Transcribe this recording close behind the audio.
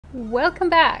Welcome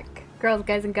back, girls,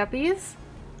 guys, and guppies,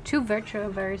 to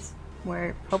Virtuaverse,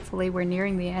 where hopefully we're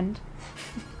nearing the end.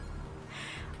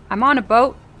 I'm on a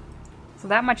boat, so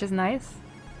that much is nice.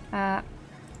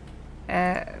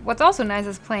 What's also nice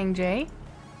is playing Jay,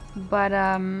 but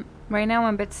right now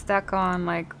I'm a bit stuck on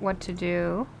like what to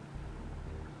do.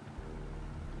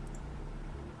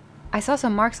 I saw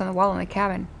some marks on the wall in the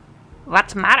cabin.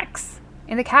 What marks?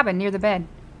 In the cabin near the bed.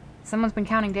 Someone's been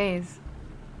counting days.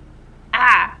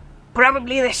 Ah,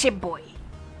 probably the ship boy.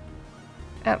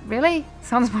 Really?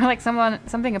 Sounds more like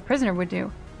something a prisoner would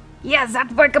do. Yes,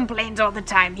 that boy complained all the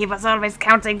time. He was always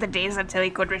counting the days until he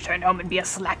could return home and be a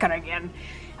slacker again.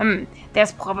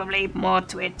 There's probably more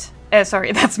to it.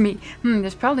 Sorry, that's me.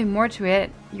 There's probably more to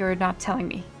it you're not telling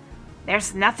me.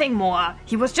 There's nothing more.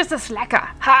 He was just a slacker.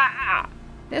 Ha!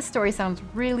 This story sounds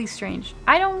really strange.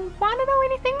 I don't want to know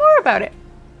anything more about it.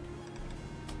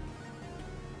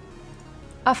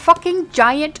 A fucking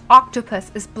giant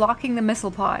octopus is blocking the missile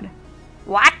pod.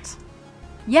 What?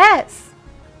 Yes!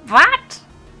 What?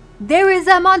 There is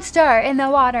a monster in the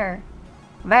water.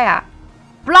 Where?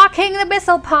 Blocking the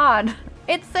missile pod.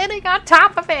 It's sitting on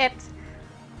top of it.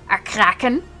 A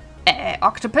kraken?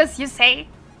 Octopus, you say?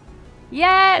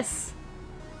 Yes!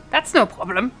 That's no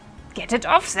problem. Get it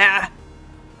off, sir.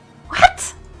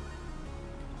 What?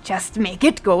 Just make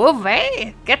it go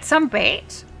away. Get some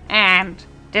bait and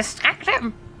distract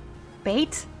him.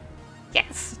 Bait?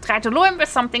 Yes, try to lure him with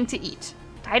something to eat.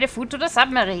 Tie the food to the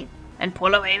submarine and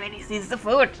pull away when he sees the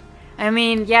food. I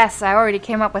mean, yes, I already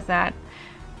came up with that.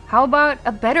 How about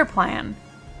a better plan?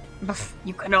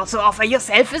 You can also offer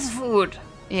yourself his food.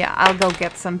 Yeah, I'll go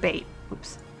get some bait.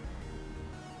 Oops.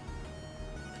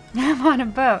 I'm on a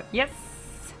boat. Yes.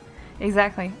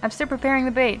 Exactly. I'm still preparing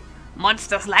the bait.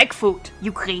 Monsters like food.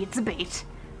 You create the bait.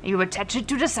 You attach it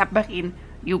to the submarine.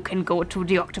 You can go to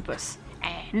the octopus.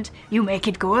 And you make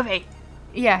it go away.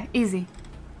 Yeah, easy.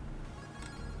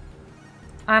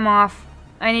 I'm off.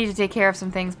 I need to take care of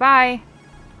some things. Bye.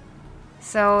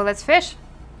 So, let's fish.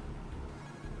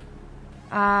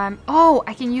 Oh,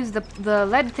 I can use the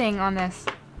lead thing on this.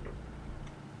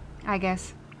 I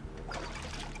guess.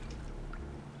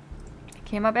 It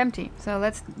came up empty. So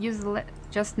let's use the lead.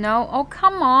 Just no. Oh,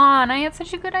 come on. I had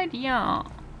such a good idea.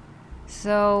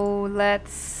 So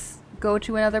let's go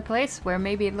to another place where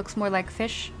maybe it looks more like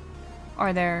fish.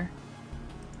 Are there?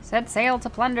 Set sail to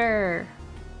plunder.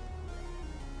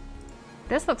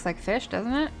 This looks like fish,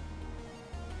 doesn't it?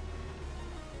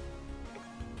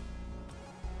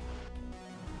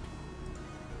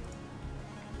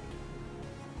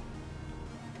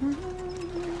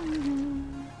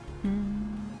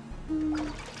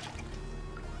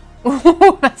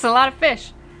 Oh, that's a lot of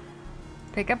fish.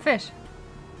 Pick up fish.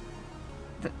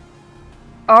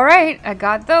 Alright, I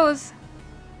got those.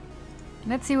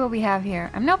 Let's see what we have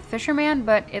here. I'm no fisherman,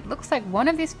 but it looks like one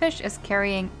of these fish is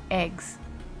carrying eggs.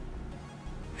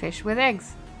 Fish with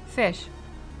eggs. Fish.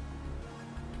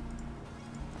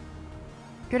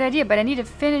 Good idea, but I need to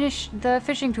finish the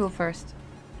fishing tool first.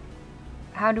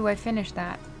 How do I finish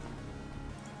that?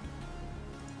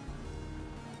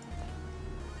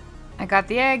 I got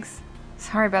the eggs.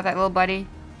 Sorry about that, little buddy.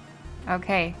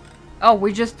 Okay. Oh,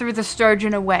 we just threw the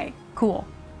sturgeon away. Cool.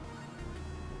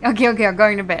 Okay, I'm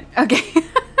going to bed. Okay.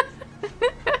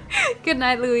 Good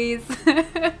night, Louise.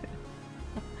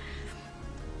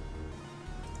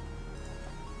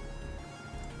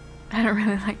 I don't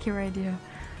really like your idea.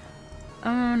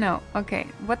 Oh, no. Okay.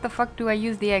 What the fuck do I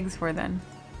use the eggs for, then?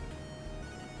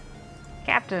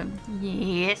 Captain.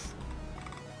 Yes.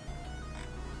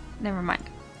 Never mind.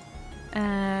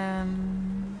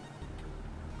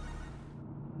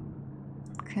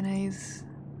 Can I use...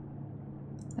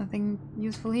 Nothing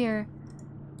useful here.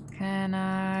 Can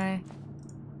I...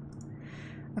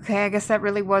 Okay, I guess that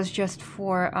really was just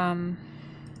for,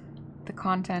 the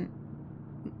content.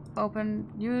 Open,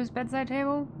 use bedside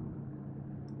table.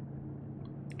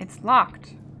 It's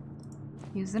locked.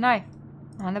 Use the knife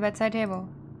on the bedside table.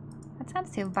 That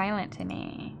sounds too violent to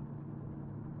me.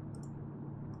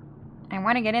 I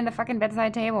want to get in the fucking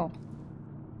bedside table.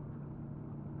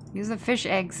 Use the fish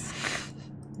eggs.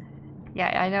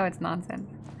 Yeah, I know it's nonsense.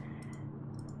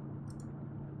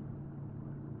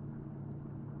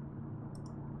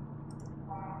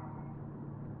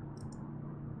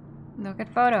 Look at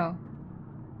photo.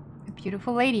 A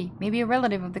beautiful lady. Maybe a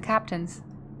relative of the captain's.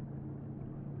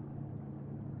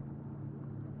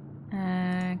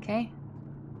 Okay.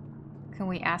 Can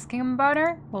we ask him about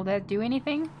her? Will that do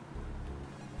anything?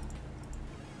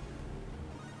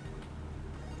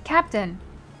 Captain!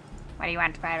 What do you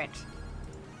want, pirate?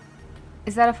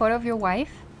 Is that a photo of your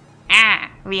wife?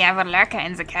 Ah, we have a lurker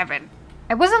in the cabin.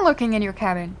 I wasn't looking in your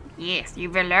cabin. Yes,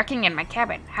 you were lurking in my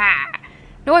cabin. Ha!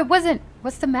 No, I wasn't.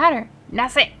 What's the matter?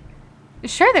 Nothing.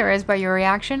 Sure there is by your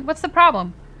reaction. What's the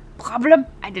problem? Problem?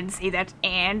 I didn't say that.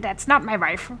 And that's not my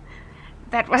wife.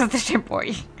 That was the ship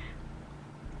boy.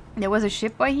 There was a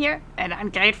ship boy here? An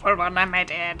ungrateful one, I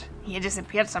might add. He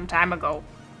disappeared some time ago.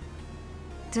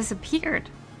 Disappeared?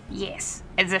 Yes,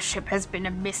 and the ship has been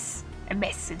a mess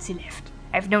since he left.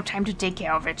 I have no time to take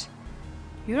care of it.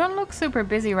 You don't look super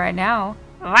busy right now.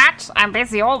 What? I'm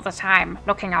busy all the time,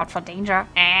 looking out for danger,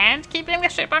 and keeping the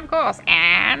ship on course,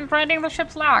 and writing the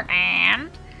ship's log,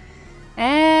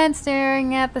 and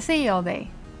staring at the sea all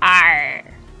day. Arr.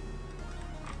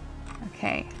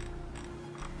 Okay.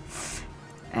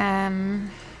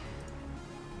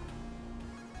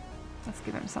 Let's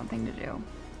give him something to do.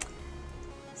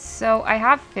 So I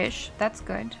have fish. That's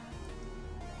good.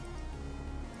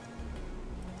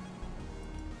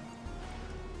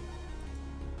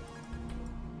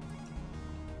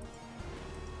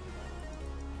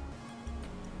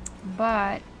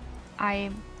 But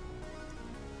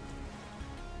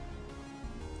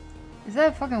is that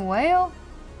a fucking whale?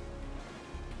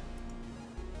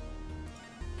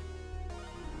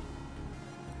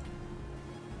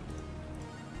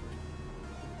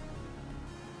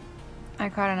 I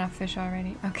caught enough fish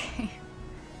already. Okay.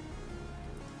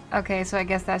 Okay, so I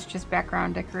guess that's just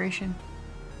background decoration.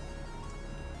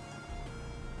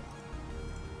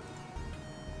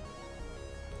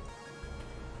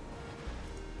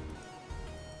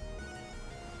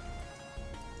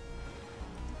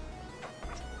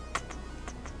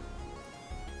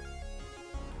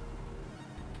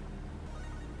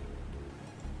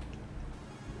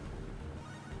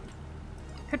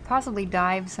 Could possibly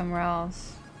dive somewhere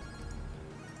else.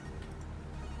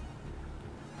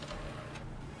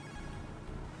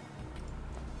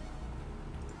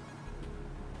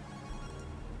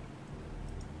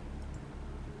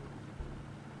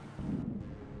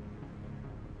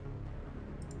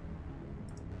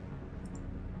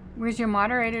 Where's your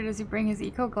moderator? Does he bring his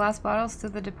eco glass bottles to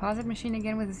the deposit machine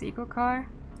again with his eco car?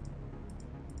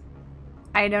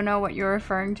 I don't know what you're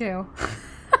referring to.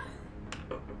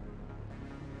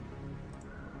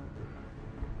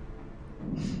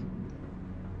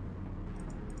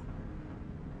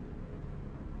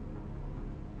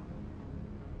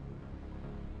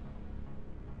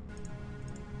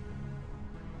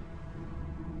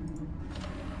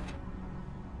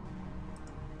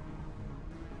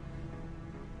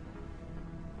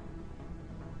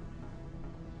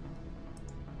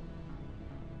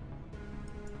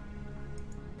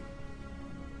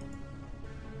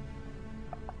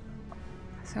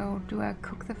 So, do I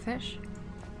cook the fish?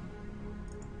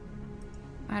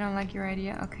 I don't like your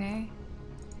idea. Okay.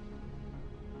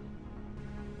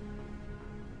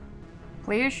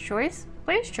 Player's choice?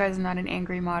 Player's choice is not an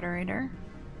angry moderator.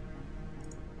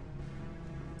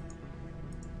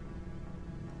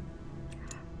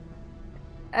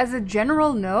 As a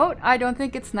general note, I don't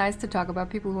think it's nice to talk about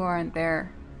people who aren't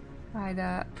there. I'd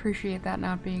appreciate that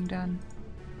not being done.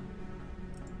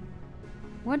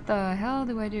 What the hell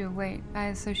do I do? Wait,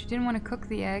 so she didn't want to cook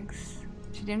the eggs.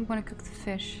 She didn't want to cook the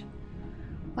fish.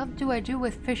 What do I do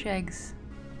with fish eggs?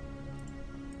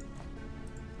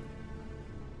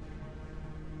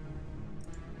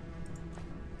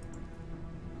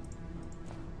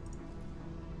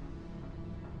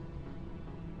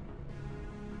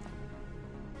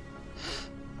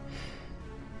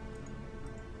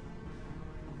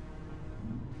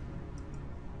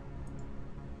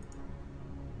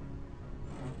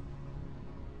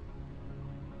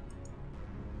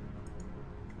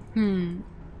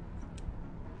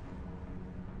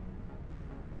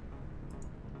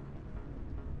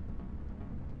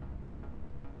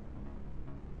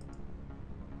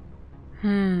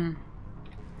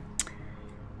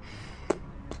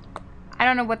 I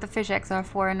don't know what the fish eggs are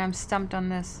for, and I'm stumped on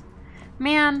this.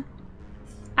 Man,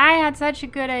 I had such a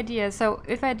good idea. So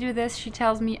if I do this, she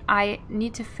tells me I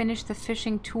need to finish the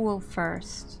fishing tool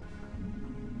first.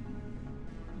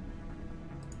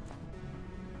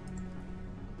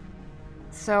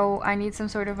 So I need some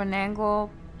sort of an angle,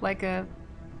 like a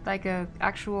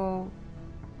actual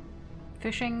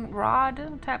fishing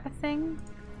rod type of thing.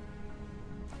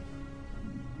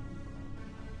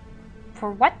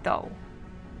 For what though?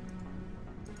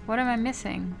 What am I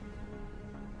missing?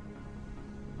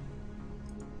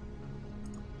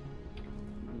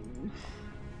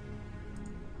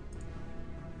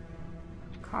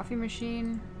 Coffee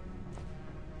machine.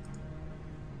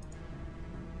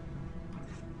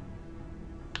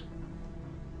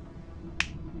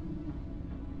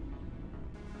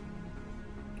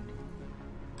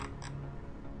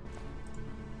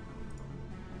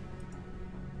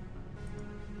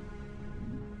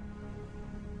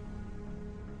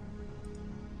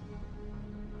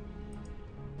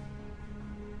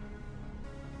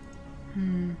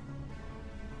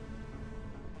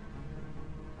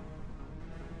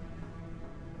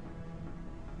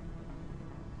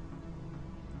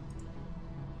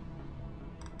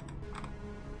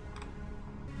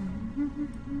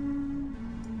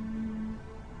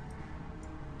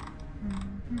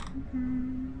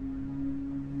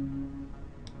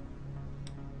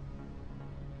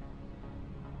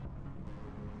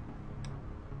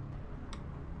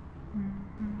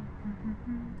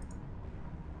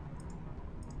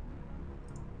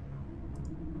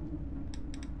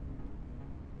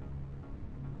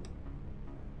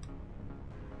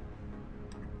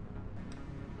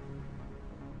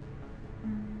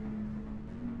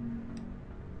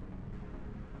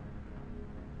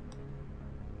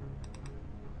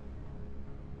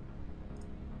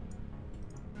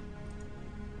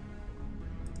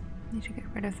 Need to get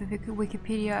rid of the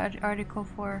Wikipedia article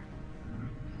for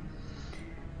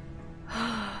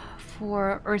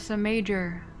Ursa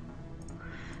Major.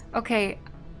 Okay,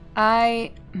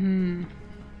 I don't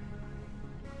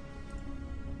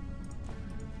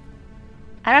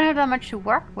have that much to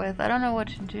work with. I don't know what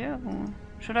to do.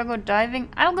 Should I go diving?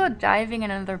 I'll go diving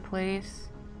in another place.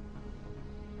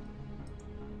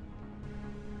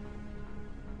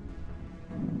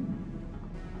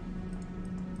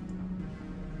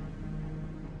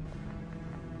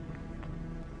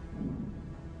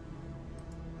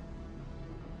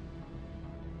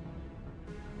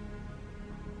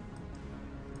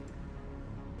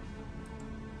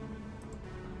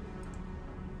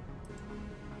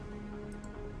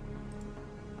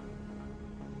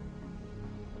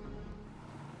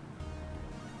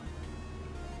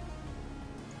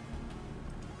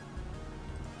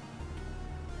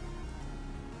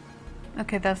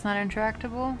 Okay, that's not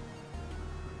interactable.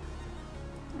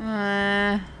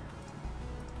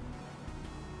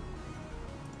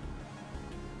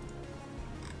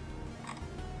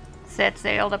 Set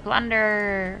sail to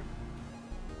plunder.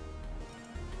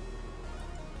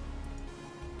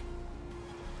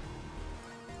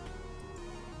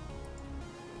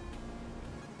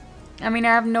 I mean, I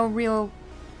have no real...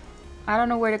 I don't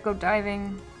know where to go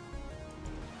diving.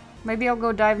 Maybe I'll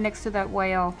go dive next to that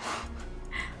whale.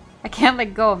 I can't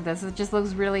let go of this. It just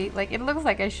looks really... like, it looks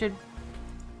like I should...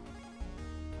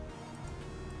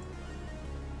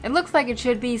 It looks like it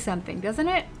should be something, doesn't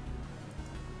it?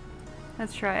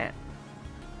 Let's try it.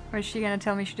 Or is she gonna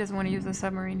tell me she doesn't want to use the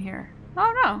submarine here?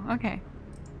 Oh no, okay.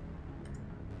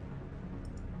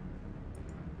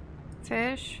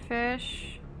 Fish,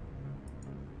 fish.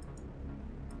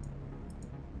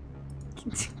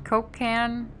 Coke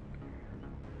can.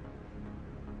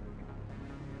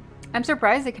 I'm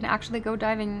surprised they can actually go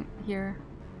diving here.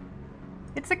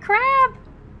 It's a crab!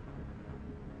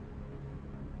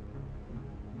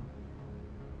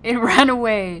 It ran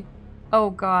away. Oh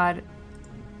god.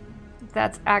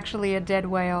 That's actually a dead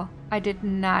whale. I did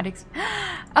not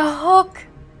a hook!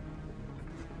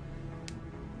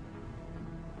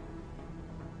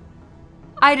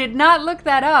 I did not look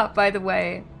that up, by the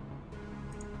way.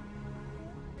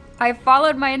 I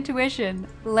followed my intuition.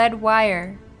 Lead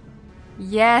wire.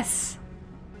 Yes.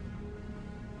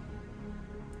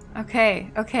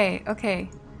 Okay, okay, okay.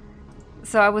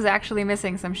 So I was actually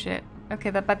missing some shit. Okay,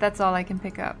 but that's all I can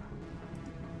pick up.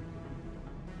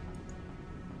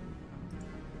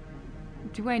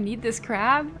 Do I need this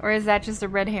crab? Or is that just a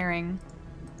red herring?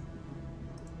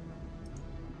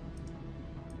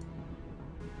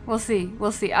 We'll see,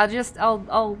 we'll see.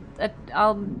 I'll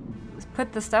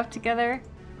put the stuff together.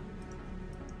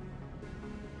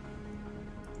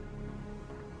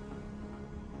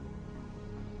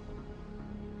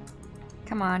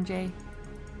 Come on, Jay.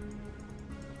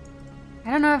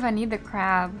 I don't know if I need the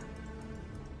crab.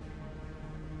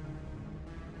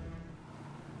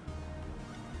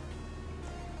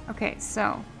 Okay,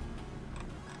 so.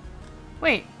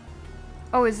 Wait.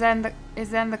 Oh, is that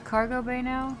in the cargo bay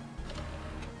now?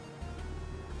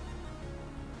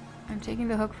 I'm taking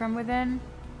the hook from within.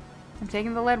 I'm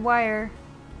taking the lead wire.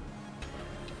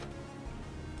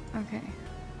 Okay.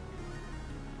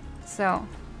 So.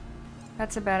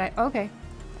 That's a bad idea. Okay.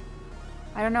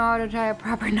 I don't know how to tie a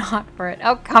proper knot for it.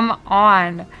 Oh, come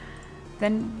on.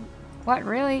 Then, what,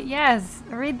 really? Yes.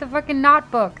 Read the fucking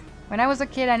knot book. When I was a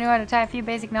kid, I knew how to tie a few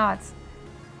basic knots.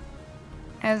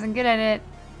 I wasn't good at it.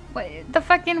 What? The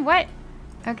fucking what?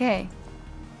 Okay.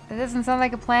 That doesn't sound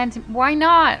like a plan to... Why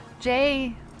not,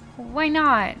 Jay? Why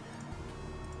not?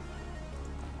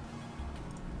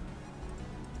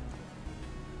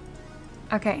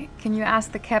 Okay, can you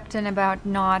ask the captain about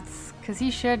knots? Because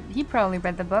he probably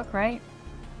read the book, right?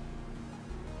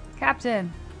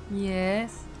 Captain.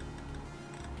 Yes.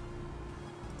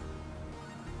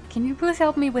 Can you please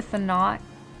help me with the knot?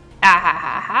 Ah ha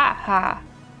ha ha ha.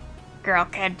 Girl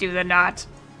can't do the knot.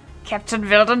 Captain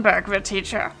Vildenburger will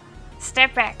teach her.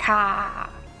 Step back, ha.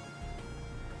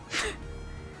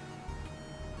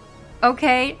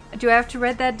 Okay, do I have to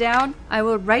write that down? I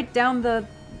will write down the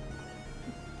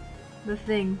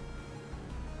thing.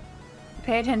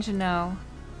 Pay attention now.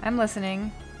 I'm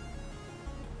listening.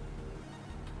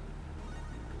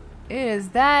 It is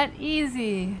that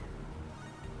easy.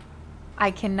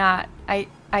 I cannot. I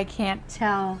can't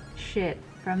tell shit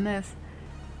from this.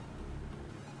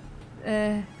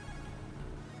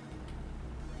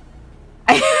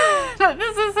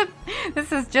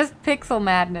 This is just pixel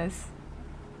madness.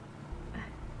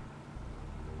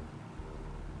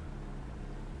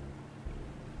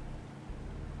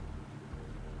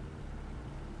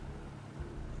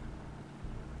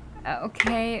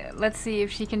 Okay, let's see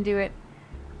if she can do it.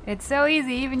 It's so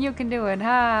easy, even you can do it.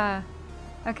 Ha.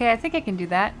 Okay, I think I can do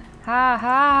that. Ha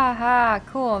ha ha.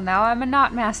 Cool. Now I'm a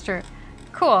knot master.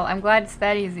 Cool. I'm glad it's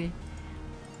that easy.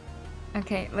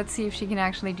 Okay, let's see if she can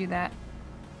actually do that.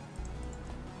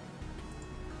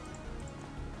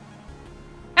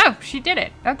 Oh, she did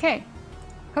it. Okay.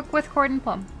 Hook with cord and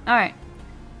plumb. Alright.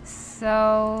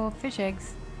 So, fish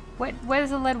eggs. What is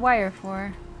the lead wire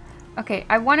for? Okay,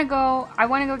 I wanna go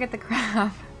get the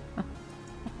crab.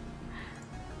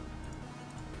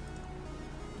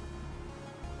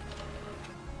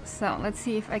 So, let's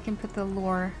see if I can put the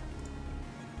lure.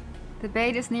 The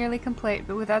bait is nearly complete,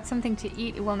 but without something to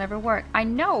eat, it will never work. I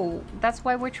know! That's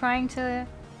why we're trying to...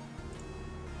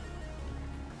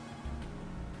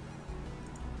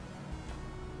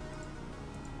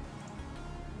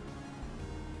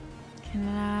 Can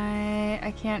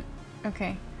I can't...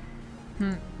 Okay.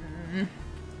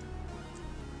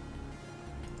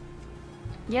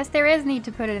 Yes, there is need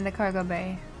to put it in the cargo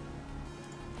bay.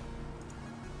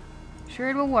 Sure,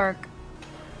 it will work.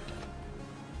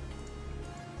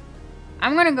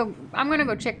 I'm gonna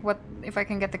go check if I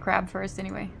can get the crab first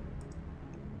anyway.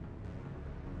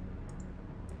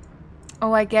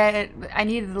 Oh, I get it. I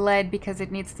needed the lead because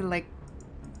it needs to like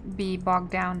be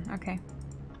bogged down. Okay.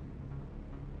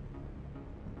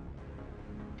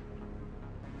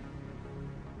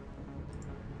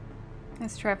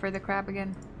 Let's try for the crab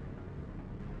again.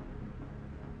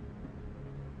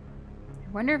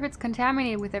 I wonder if it's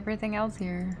contaminated with everything else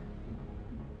here.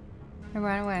 I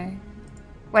ran away.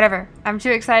 Whatever. I'm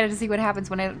too excited to see what happens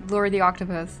when I lure the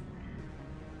octopus.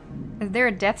 Is there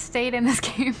a death state in this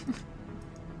game?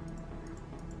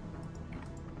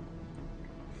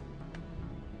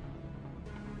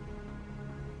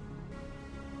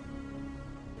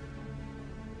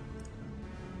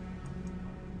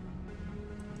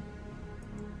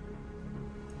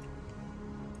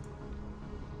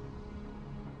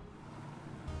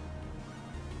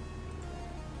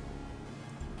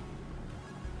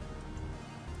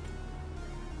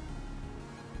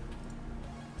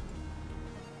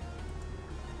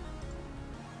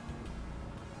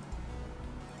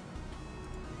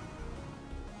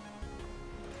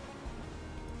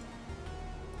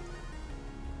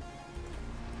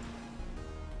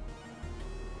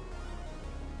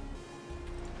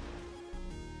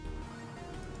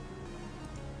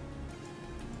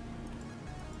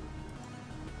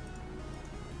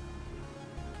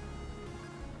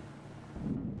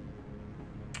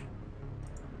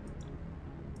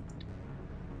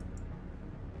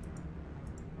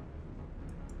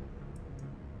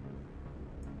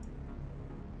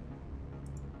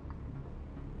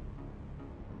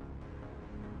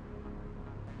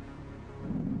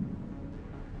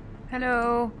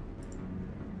 Hello.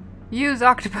 Use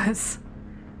octopus.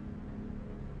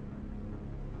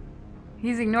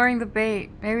 He's ignoring the bait.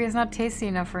 Maybe it's not tasty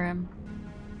enough for him.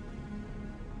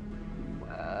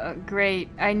 Great.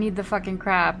 I need the fucking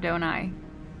crab, don't I?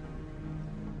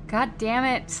 God damn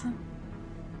it.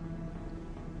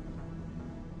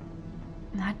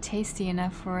 Not tasty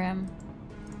enough for him.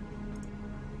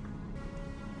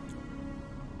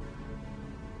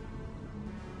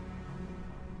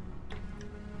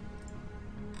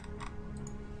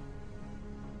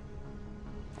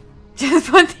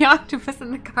 Just put the octopus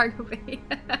in the cargo bay.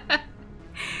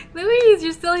 Louise,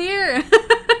 you're still here.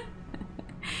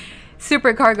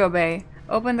 Super cargo bay.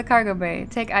 Open the cargo bay.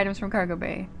 Take items from cargo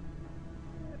bay.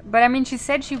 But I mean, she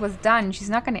said she was done. She's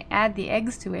not going to add the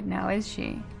eggs to it now, is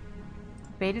she?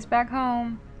 Bait is back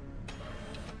home.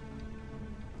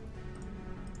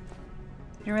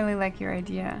 I don't really like your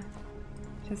idea.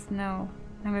 Just no.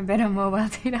 I'm a bit on mobile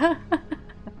data.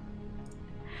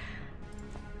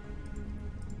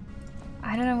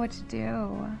 I don't know what to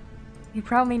do. He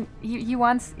probably he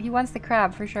wants the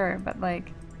crab for sure, but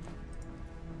like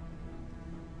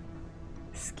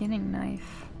skinning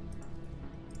knife.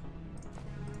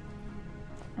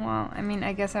 Well, I mean,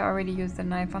 I guess I already used the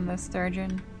knife on the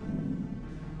sturgeon.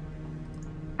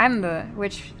 I'm the,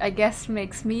 which I guess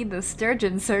makes me the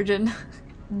sturgeon surgeon.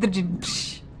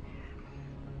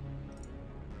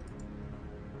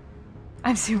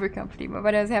 I'm super comfy,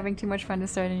 but I was having too much fun to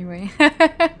start anyway.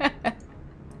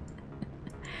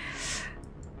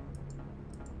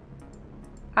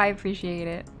 I appreciate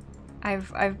it.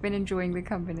 I've been enjoying the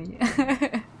company.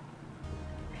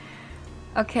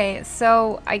 Okay,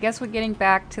 so I guess we're getting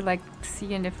back to like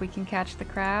seeing if we can catch the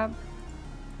crab.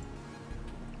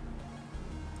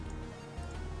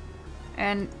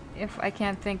 And if I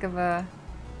can't think of a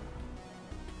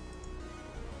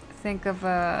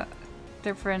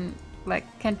different,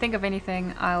 like, can't think of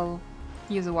anything, I'll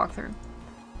use a walkthrough.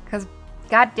 Cause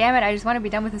god damn it, I just want to be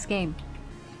done with this game.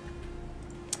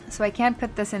 So I can't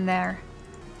put this in there.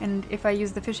 And if I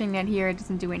use the fishing net here, it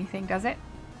doesn't do anything, does it?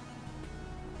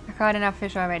 I caught enough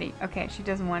fish already. Okay, she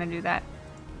doesn't want to do that.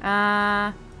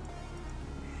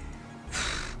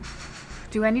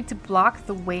 Do I need to block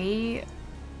the way?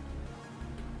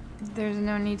 There's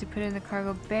no need to put it in the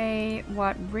cargo bay.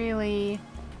 What really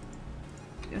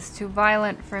is too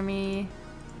violent for me?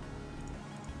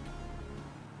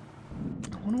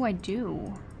 What do I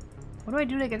do? What do I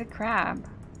do to get a crab?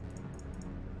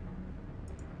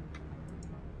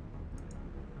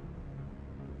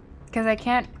 Because I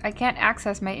can't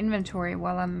access my inventory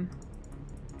while I'm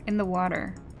in the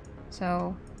water.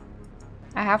 So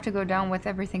I have to go down with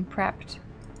everything prepped.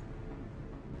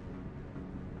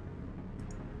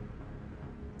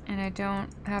 And I don't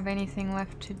have anything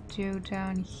left to do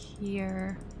down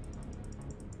here.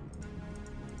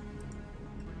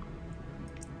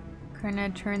 Can I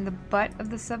turn the butt of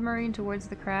the submarine towards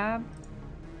the crab?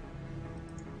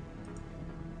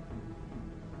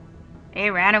 It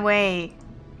ran away.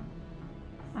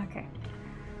 Okay.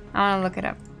 I want to look it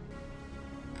up.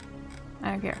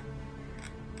 I don't care.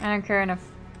 I don't care enough.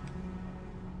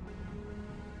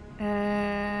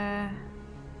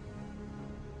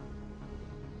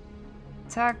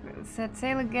 Said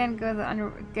sail again, go to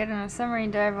the get on a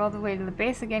submarine dive all the way to the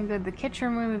base again, go to the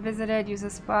kitchen room we visited, use a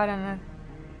spot on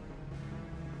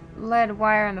the lead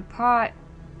wire in the pot.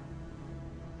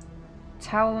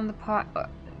 Towel in the pot.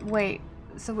 Wait,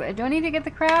 so I don't need to get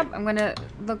the crab? I'm gonna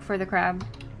look for the crab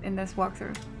in this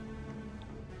walkthrough.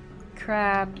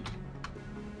 Crab.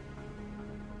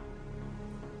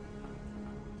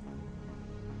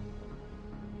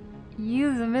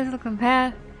 Use a missile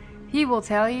companion. He will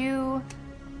tell you.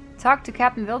 Talk to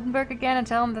Captain Vildenburger again and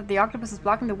tell him that the octopus is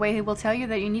blocking the way. He will tell you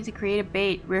that you need to create a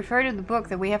bait. Refer to the book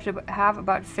that we have to have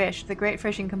about fish, the Great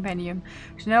Fishing Compendium,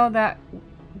 to know that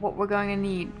what we're going to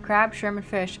need. Crab, shrimp, and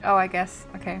fish. Oh, I guess.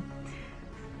 Okay.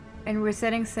 And we're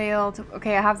setting sail to...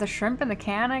 Okay, I have the shrimp in the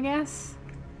can, I guess.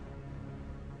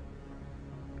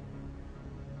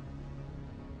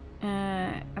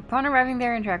 Upon arriving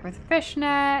there, interact with the fish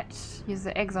net. Use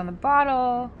the eggs on the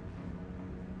bottle.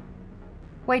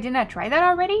 Wait, didn't I try that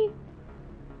already?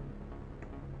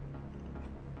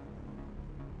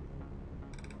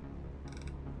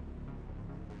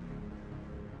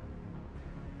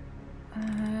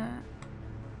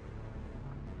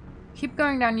 Keep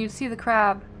going down, you see the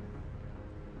crab.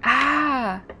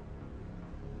 Ah!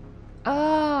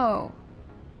 Oh!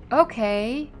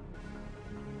 Okay.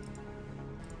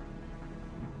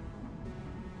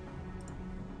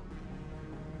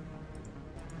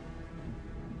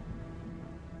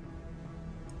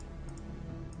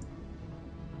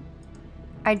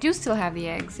 I do still have the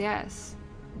eggs, yes.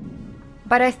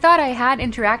 But I thought I had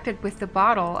interacted with the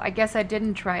bottle. I guess I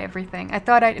didn't try everything. I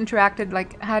thought I'd interacted,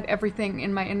 like, had everything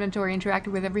in my inventory interacted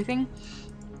with everything.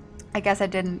 I guess I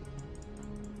didn't.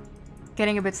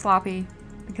 Getting a bit sloppy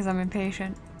because I'm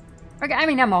impatient. Okay, I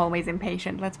mean, I'm always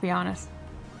impatient, let's be honest.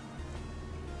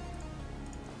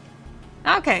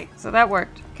 Okay, so that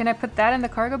worked. Can I put that in the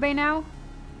cargo bay now?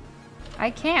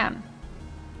 I can.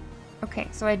 Okay,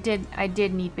 so I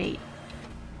did need bait.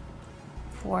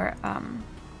 For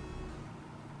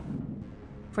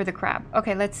the crab.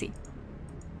 Okay, let's see.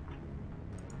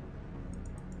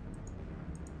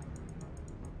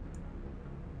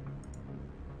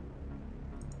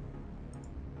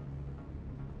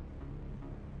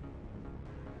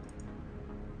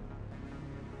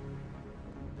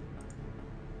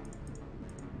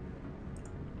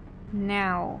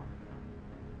 Now.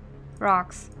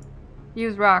 Rocks.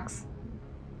 Use rocks.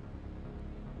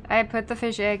 I put the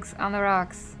fish eggs on the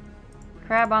rocks.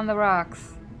 Crab on the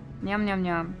rocks. Yum yum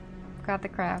yum. Got the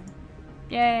crab.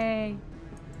 Yay!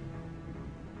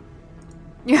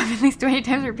 You have at least 20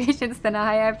 times more patience than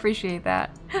I appreciate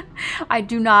that. I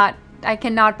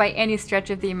cannot by any stretch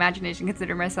of the imagination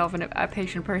consider myself a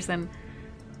patient person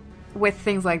with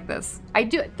things like this. I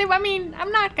mean,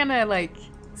 I'm not gonna, like,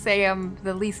 say I'm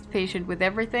the least patient with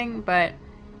everything, but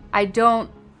I don't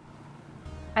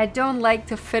like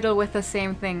to fiddle with the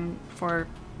same thing for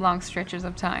long stretches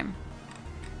of time.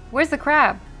 Where's the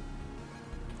crab?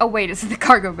 Oh wait, it's in the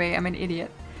cargo bay. I'm an idiot.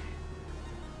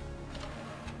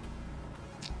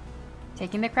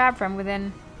 Taking the crab from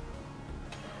within.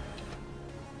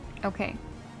 Okay.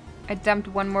 I dumped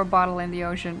one more bottle in the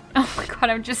ocean. Oh my god,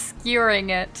 I'm just skewering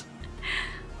it.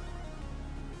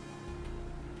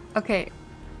 Okay.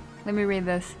 Let me read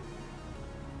this.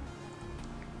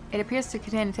 It appears to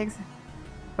contain a text,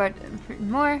 but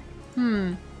more.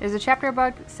 There's a chapter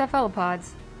about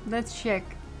cephalopods. Let's check.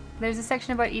 There's a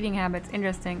section about eating habits.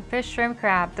 Interesting. Fish, shrimp,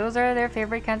 crab. Those are their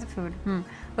favorite kinds of food.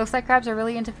 Looks like crabs are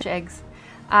really into fish eggs.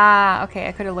 Ah, okay.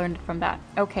 I could have learned it from that.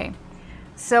 Okay.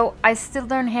 So I still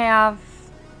don't have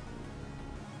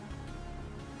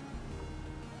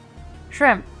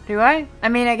shrimp, do I? I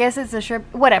mean, I guess it's a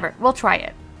shrimp. Whatever. We'll try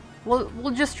it.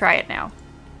 We'll just try it now.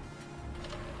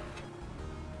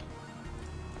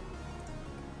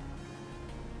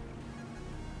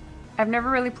 I've never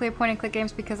really played point-and-click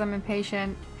games because I'm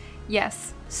impatient.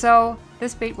 Yes. So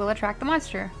this bait will attract the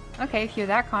monster. Okay, if you're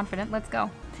that confident, let's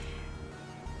go.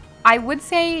 I would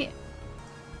say,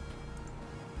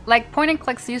 like,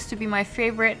 point-and-clicks used to be my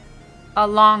favorite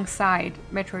alongside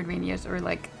Metroidvanias, or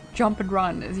like jump and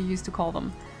run, as you used to call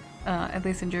them. At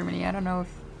least in Germany. I don't know if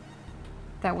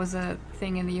that was a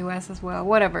thing in the US as well.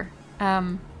 Whatever.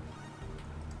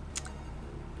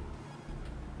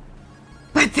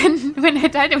 But then when I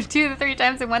died 2 to 3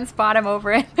 times in one spot, I'm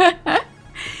over it.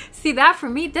 See, that for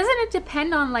me, doesn't it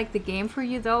depend on like the game for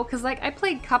you though? Because like I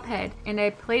played Cuphead and I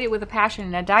played it with a passion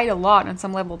and I died a lot on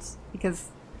some levels because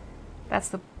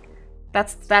that's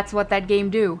what that game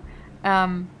do.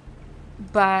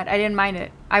 But I didn't mind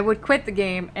it. I would quit the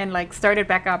game and like start it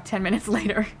back up 10 minutes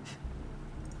later.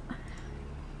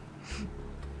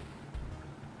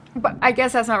 But I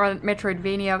guess that's not really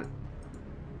Metroidvania.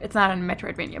 It's not a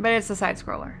Metroidvania, but it's a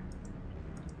side-scroller.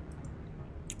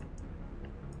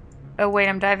 Oh wait,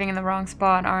 I'm diving in the wrong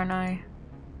spot, aren't I?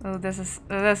 Oh, this is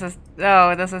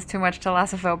too much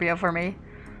thalassophobia for me.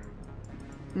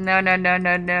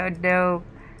 No.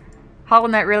 Hollow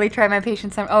Knight really tried my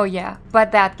patience. Oh yeah,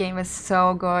 but that game is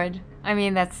so good. I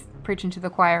mean, that's preaching to the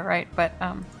choir, right? But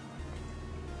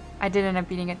I did end up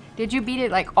beating it. Did you beat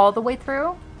it like all the way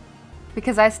through?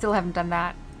 Because I still haven't done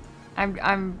that.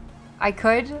 I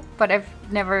could, but I've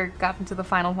never gotten to the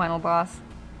final boss.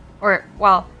 Or,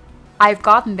 well, I've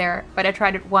gotten there, but I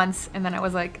tried it once, and then I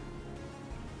was like,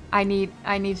 I need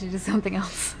to do something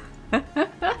else.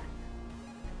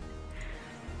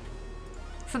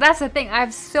 So that's the thing. I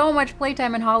have so much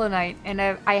playtime in Hollow Knight, and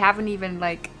I haven't even,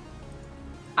 like,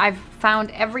 I've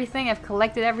found everything, I've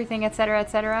collected everything, etc.,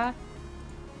 etc.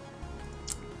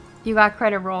 You got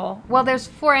credit roll. Well, there's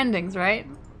 4 endings, right?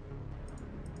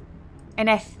 And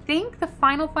I think the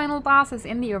final boss is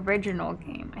in the original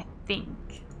game, I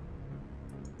think.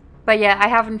 But yeah, I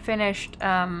haven't finished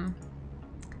all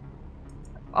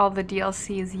the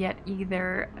DLCs yet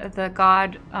either. The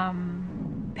God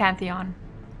Pantheon.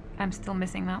 I'm still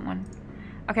missing that one.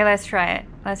 Okay, let's try it.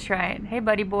 Let's try it. Hey,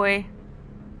 buddy boy.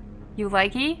 You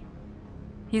likey?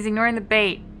 He's ignoring the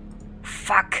bait.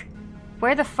 Fuck.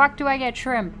 Where the fuck do I get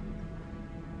shrimp?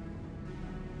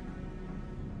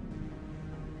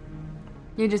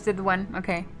 You just did the one?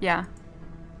 Okay, yeah.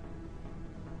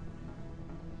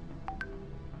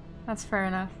 That's fair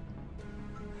enough.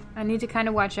 I need to kind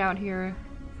of watch out here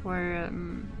for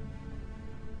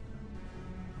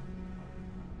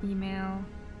email.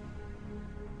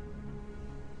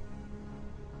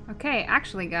 Okay,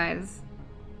 actually guys,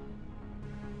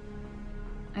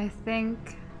 I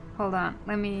think, hold on,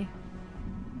 let me,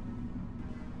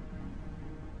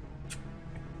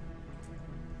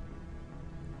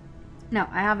 no,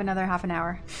 I have another half an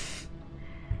hour.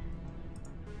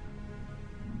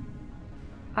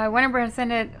 I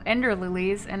 100% Ender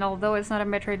Lilies, and although it's not a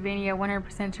Metroidvania, 100%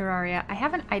 Terraria.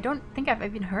 I don't think I've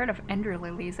even heard of Ender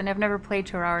Lilies, and I've never played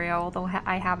Terraria, although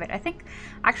I have it. I think,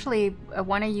 actually,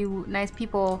 one of you nice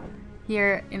people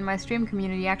here in my stream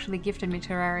community actually gifted me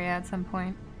Terraria at some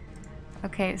point.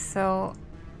 Okay, so...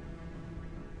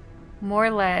 more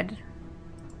lead.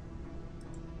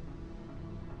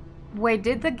 Wait,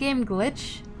 did the game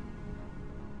glitch?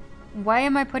 Why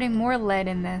am I putting more lead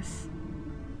in this?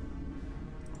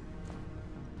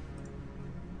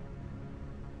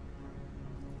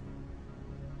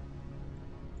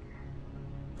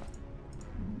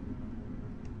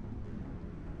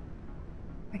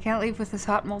 I can't leave with this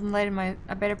hot molten lead in my...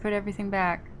 I better put everything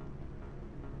back.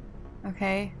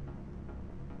 Okay.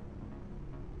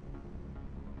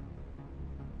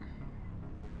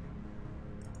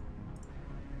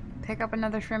 Pick up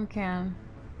another shrimp can.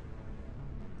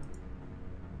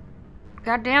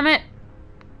 God damn it!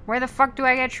 Where the fuck do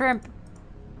I get shrimp?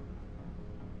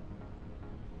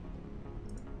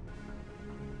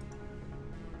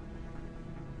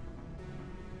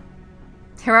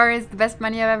 Terraria is the best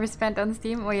money I've ever spent on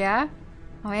Steam. Oh yeah?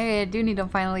 Oh, maybe I do need to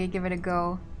finally give it a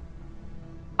go.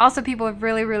 Also, people have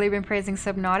really been praising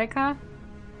Subnautica.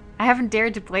 I haven't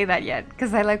dared to play that yet,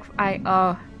 because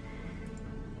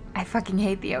I fucking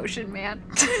hate the ocean, man.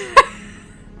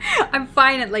 I'm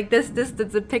fine at like this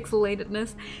distance of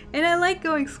pixelatedness, and I like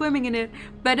going swimming in it,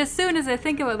 but as soon as I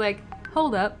think of it, like,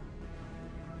 hold up.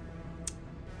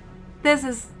 This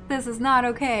is not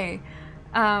okay.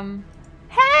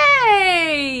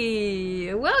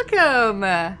 Hey! Welcome!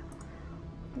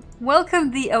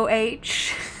 Welcome, the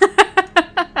OH.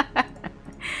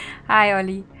 Hi,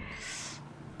 Ollie.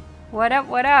 What up,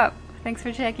 what up? Thanks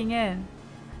for checking in.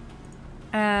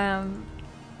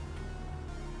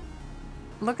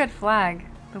 Look at Flag.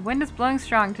 The wind is blowing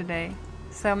strong today,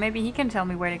 so maybe he can tell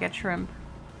me where to get shrimp.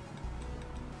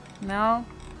 No?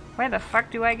 Where the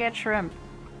fuck do I get shrimp?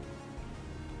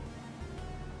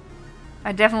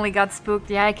 I definitely got spooked.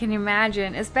 Yeah, I can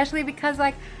imagine. Especially because,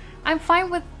 like, I'm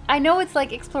fine with... I know it's,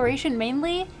 like, exploration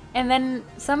mainly, and then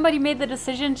somebody made the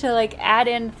decision to, like, add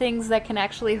in things that can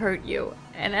actually hurt you.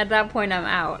 And at that point, I'm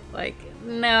out. Like,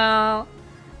 no.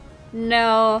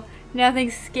 No.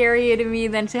 Nothing's scarier to me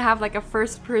than to have, like, a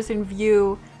first-person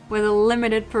view with a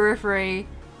limited periphery.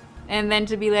 And then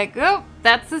to be like, oh,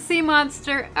 that's a sea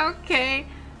monster. Okay.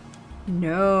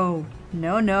 No.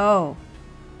 No, no.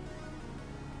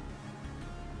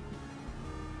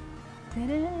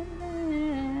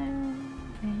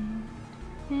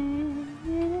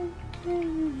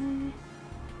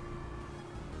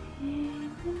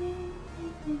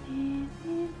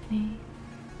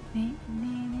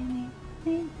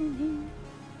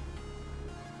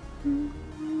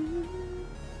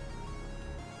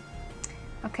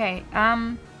 Okay,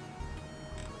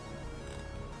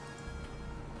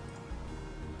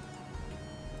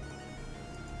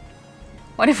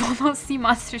 what if all those sea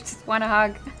monsters just want a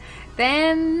hug?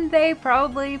 Then they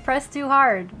probably press too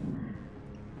hard.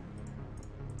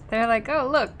 They're like, oh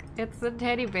look, it's a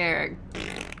teddy bear.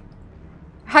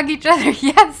 Hug each other,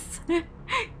 yes!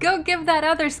 Go give that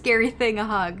other scary thing a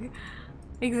hug.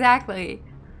 Exactly.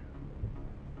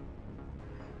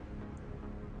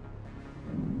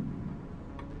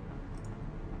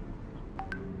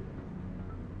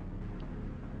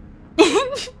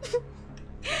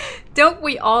 Don't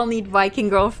we all need Viking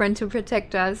girlfriend to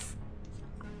protect us?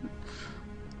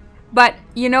 But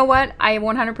you know what? I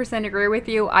 100% agree with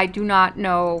you. I do not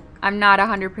know. I'm not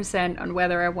 100% on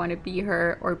whether I want to be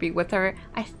her or be with her.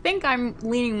 I think I'm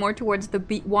leaning more towards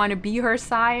the want to be her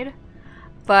side.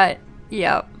 But,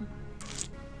 yeah.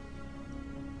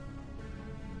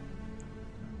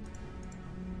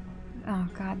 Oh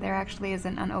god, there actually is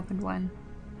an unopened one.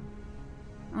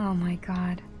 Oh my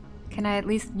god. Can I at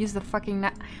least use the fucking...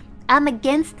 I'm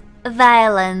against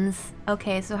violence.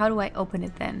 Okay, so how do I open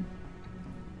it then?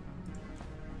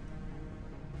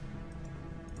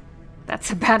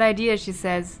 That's a bad idea, she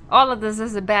says. All of this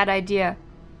is a bad idea.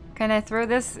 Can I throw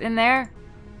this in there?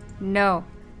 No.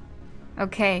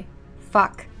 Okay.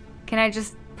 Fuck. Can I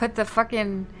just put the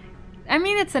fucking... I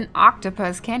mean, it's an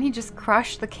octopus. Can't he just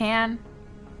crush the can?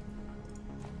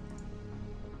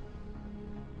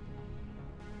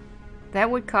 That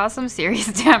would cause some serious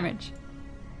damage.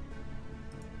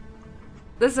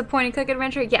 This is a point-and-click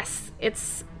adventure? Yes.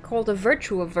 It's called a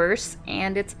Virtuaverse,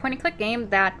 and it's a point-and-click game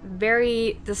that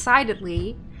very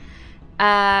decidedly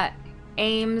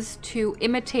aims to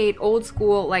imitate old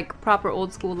school, like proper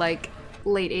old school, like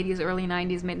late 80s, early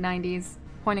 90s, mid 90s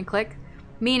point-and-click.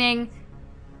 Meaning,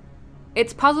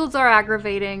 its puzzles are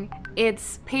aggravating,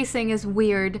 its pacing is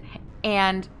weird,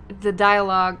 and the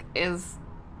dialogue is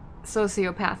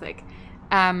sociopathic.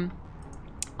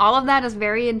 All of that is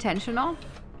very intentional.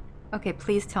 Okay,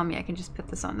 please tell me I can just put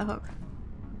this on the hook.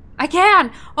 I can!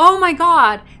 Oh my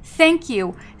god! Thank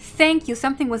you! Thank you!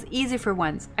 Something was easy for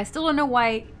once. I still don't know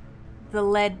why the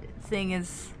lead thing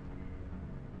is...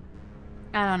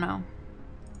 I don't know.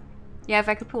 Yeah, if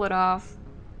I could pull it off,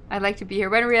 I'd like to be here.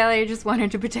 But in reality, I just want her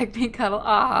to protect me and cuddle.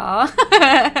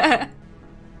 Aww.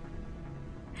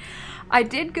 I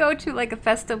did go to like a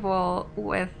festival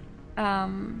with...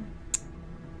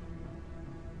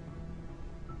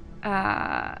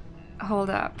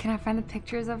 hold up, can I find the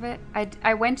pictures of it?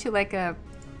 I went to like a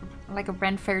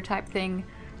Ren Fair type thing,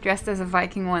 dressed as a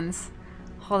Viking once.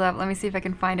 Hold up, let me see if I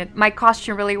can find it. My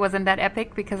costume really wasn't that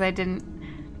epic because I didn't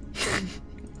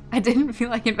I didn't feel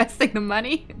like investing the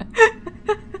money.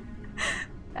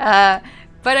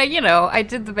 But you know, I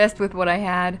did the best with what I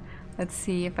had. Let's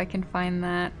see if I can find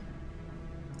that.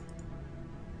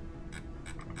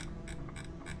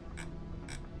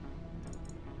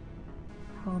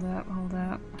 Hold up, hold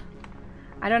up.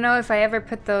 I don't know if I ever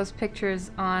put those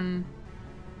pictures on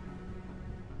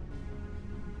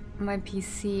my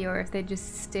PC or if they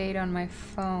just stayed on my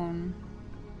phone.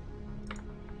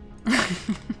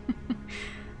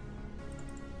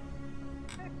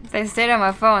 If they stayed on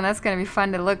my phone, that's gonna be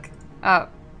fun to look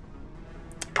up.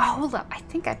 Oh, hold up. I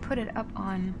think I put it up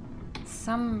on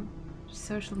some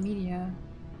social media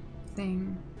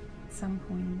thing at some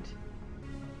point.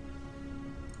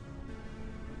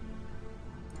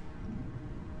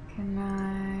 Can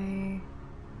I...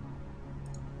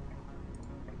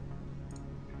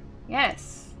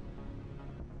 Yes!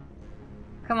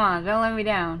 Come on, don't let me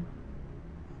down.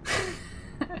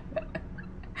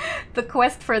 The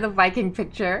quest for the Viking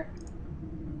picture.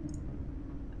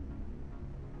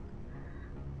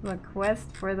 The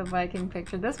quest for the Viking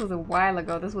picture. This was a while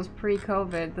ago. This was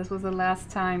pre-COVID. This was the last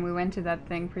time we went to that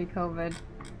thing pre-COVID.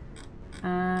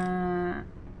 There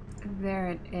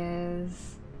it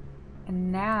is.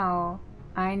 And now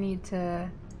I need to...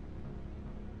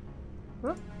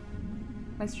 Whoop.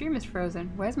 My stream is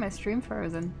frozen. Why is my stream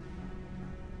frozen?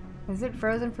 Is it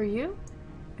frozen for you?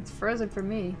 It's frozen for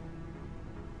me.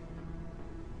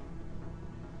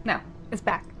 No, it's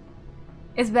back.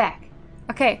 It's back.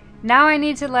 Okay, now I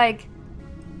need to like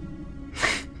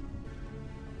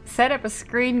set up a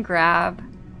screen grab.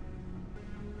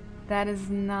 That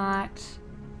is not...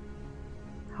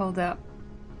 Hold up.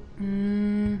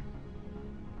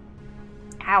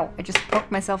 Ow, I just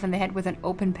poked myself in the head with an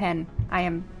open pen. I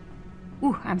am...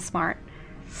 Ooh, I'm smart.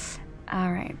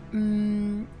 Alright,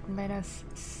 let us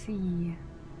see.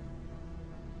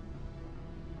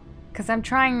 Because I'm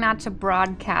trying not to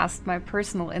broadcast my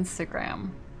personal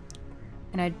Instagram.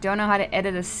 And I don't know how to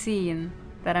edit a scene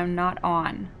that I'm not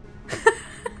on.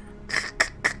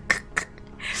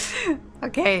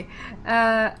 Okay,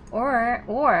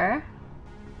 or...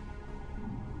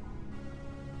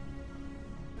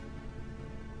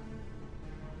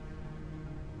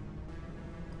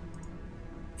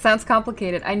 Sounds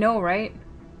complicated. I know, right?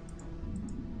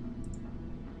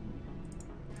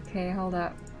 Okay, hold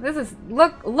up. This is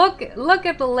look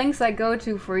at the links I go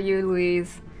to for you,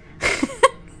 Louise.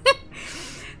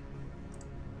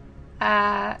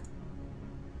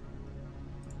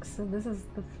 So this is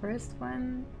the first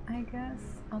one, I guess.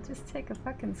 I'll just take a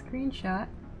fucking screenshot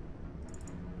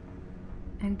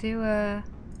and do a...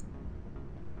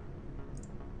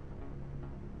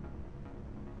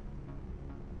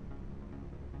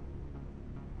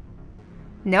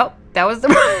 Nope, that was the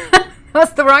that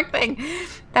was the wrong thing.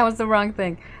 That was the wrong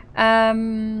thing.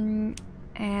 And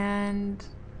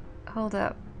hold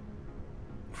up.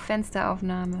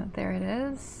 Fensteraufnahme. There it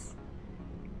is.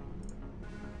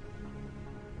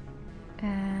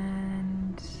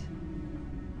 And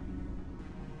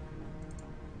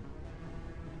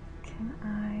can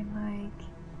I like...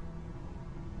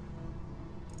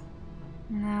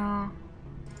 No.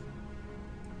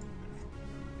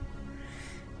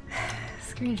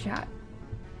 Screenshot.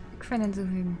 Quellen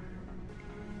hinzufügen.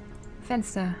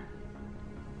 Fenster.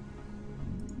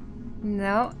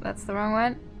 No, that's the wrong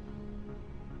one.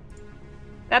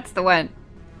 That's the one.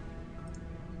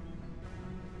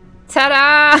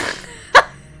 Ta-da!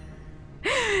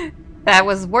 That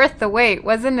was worth the wait,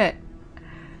 wasn't it?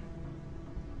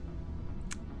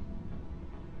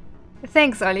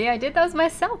 Thanks, Ollie. I did those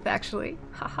myself, actually.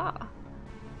 Haha.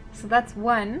 So that's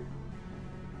one.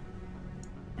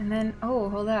 And then, oh,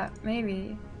 hold up.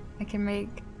 Maybe I can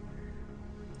make...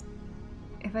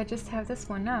 If I just have this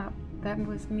one up, that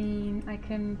would mean I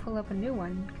can pull up a new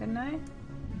one, couldn't I?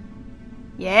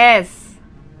 Yes!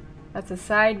 That's a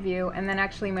side view. And then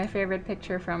actually my favorite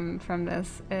picture from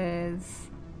this is...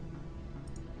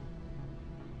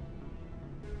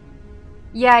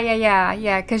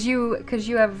 Yeah, because you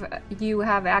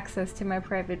have access to my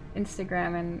private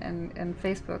Instagram and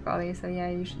Facebook, Ollie. So yeah,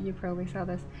 you probably saw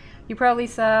this. You probably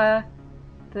saw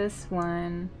this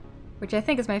one, which I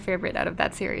think is my favorite out of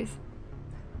that series.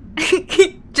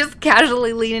 Just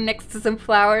casually leaning next to some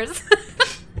flowers.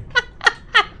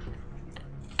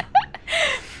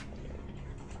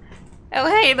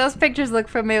 Oh hey, those pictures look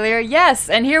familiar. Yes,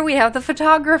 and here we have the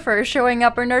photographer showing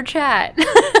up in our chat.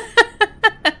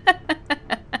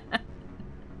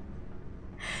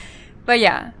 But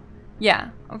yeah,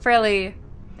 I'm fairly...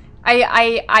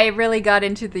 I really got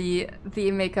into the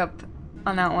makeup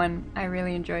on that one. I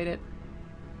really enjoyed it.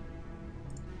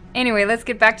 Anyway, let's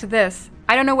get back to this.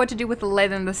 I don't know what to do with the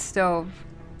lead in the stove.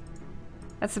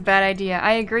 That's a bad idea.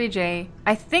 I agree, Jay.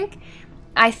 I think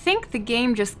I think the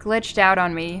game just glitched out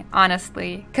on me,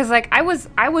 honestly. Cause like I was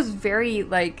very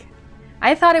like,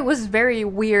 I thought it was very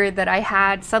weird that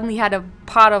I suddenly had a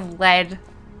pot of lead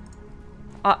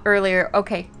earlier.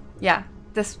 Okay, yeah,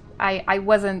 I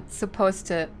wasn't supposed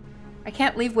to. I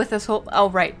can't leave with this whole. Oh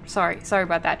right, sorry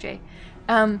about that, Jay.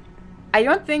 I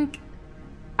don't think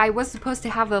I was supposed to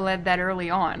have the lead that early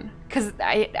on, cause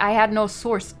I had no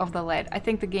source of the lead. I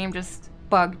think the game just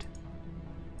bugged.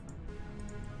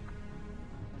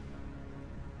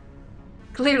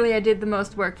 Clearly I did the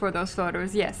most work for those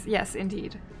photos. Yes, yes,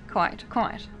 indeed. Quite.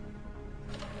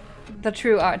 The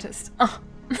true artist. Oh.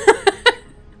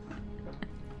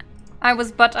 I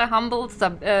was but a humble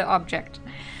object.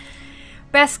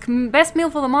 Best meal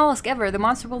for the mollusk ever. The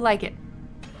monster will like it.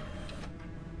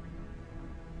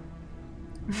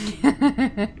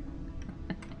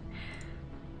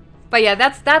 But yeah,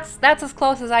 that's as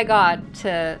close as I got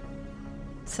to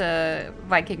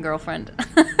Viking girlfriend.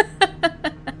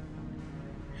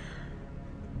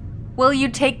 Will you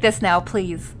take this now,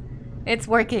 please? It's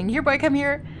working. Here, boy, come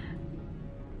here.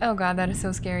 Oh god, that is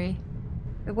so scary.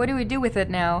 What do we do with it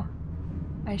now?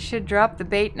 I should drop the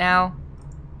bait now.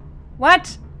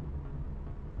 What?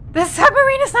 The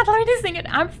submarine is not releasing it.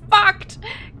 I'm fucked.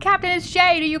 Captain, it's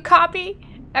Jay. Do you copy?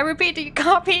 I repeat, do you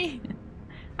copy?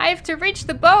 I have to reach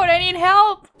the boat. I need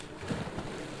help.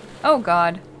 Oh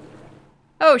god.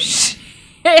 Oh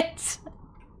shit.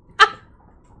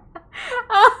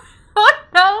 Oh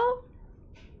no.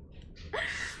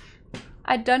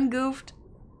 I done goofed.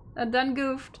 I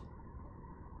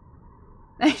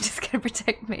just gotta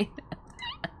protect me.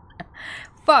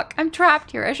 Fuck, I'm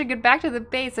trapped here. I should get back to the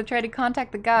base and try to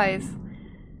contact the guys.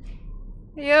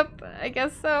 Yep, I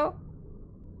guess so.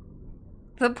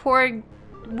 The poor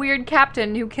weird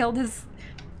captain who killed his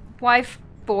wife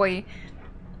boy.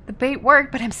 The bait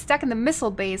worked, but I'm stuck in the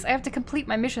missile base. I have to complete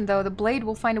my mission though. The blade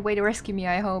will find a way to rescue me,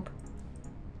 I hope.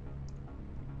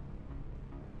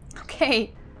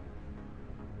 Okay.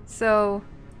 So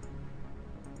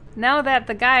now that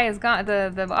the guy is gone,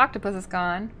 the octopus is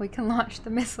gone, we can launch the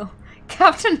missile.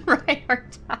 Captain Ride or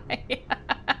Die.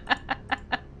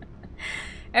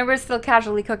 And we're still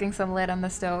casually cooking some lead on the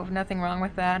stove. Nothing wrong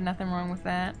with that. Nothing wrong with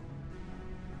that.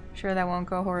 Sure, that won't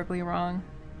go horribly wrong.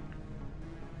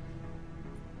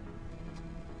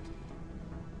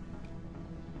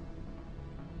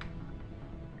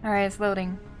 Alright, it's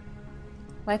loading.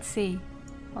 Let's see.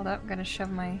 Hold up, gotta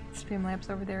shove my Streamlabs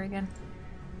over there again.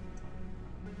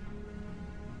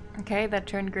 Okay, that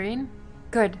turned green.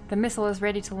 Good, the missile is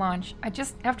ready to launch. I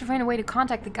just have to find a way to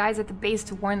contact the guys at the base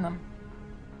to warn them.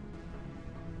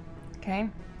 Okay.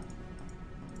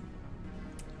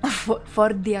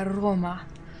 For the aroma.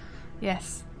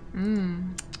 Yes.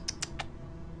 Mmm.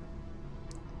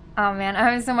 Oh man, I'm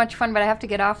having so much fun, but I have to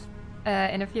get off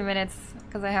in a few minutes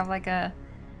because I have like I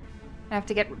have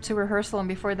to get to rehearsal, and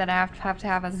before that I have to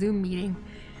have a Zoom meeting.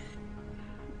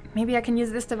 Maybe I can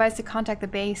use this device to contact the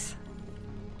base.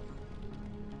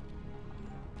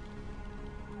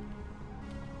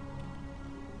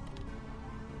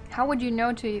 How would you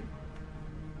know to...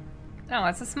 Oh,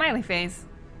 it's a smiley face.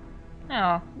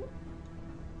 Oh.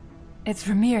 It's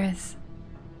Ramirez.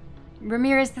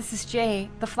 Ramirez, this is Jay.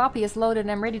 The floppy is loaded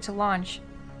and I'm ready to launch.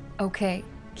 Okay,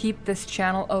 keep this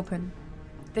channel open.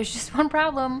 There's just one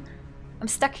problem. I'm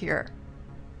stuck here.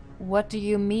 What do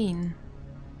you mean?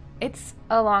 It's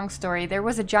a long story. There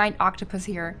was a giant octopus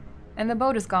here, and the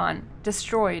boat is gone.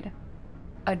 Destroyed.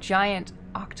 A giant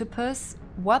octopus?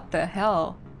 What the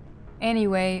hell?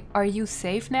 Anyway, are you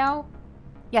safe now?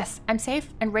 Yes, I'm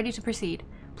safe and ready to proceed.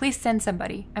 Please send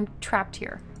somebody. I'm trapped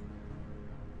here.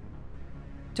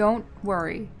 Don't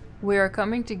worry. We are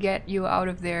coming to get you out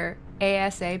of there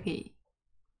ASAP.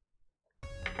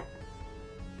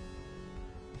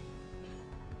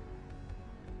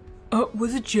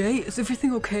 Was it Jay? Is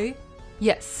everything okay?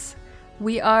 Yes.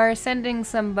 We are sending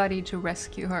somebody to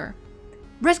rescue her.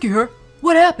 Rescue her?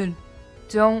 What happened?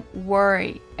 Don't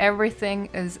worry. Everything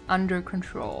is under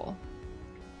control.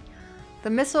 The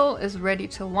missile is ready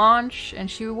to launch, and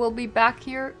she will be back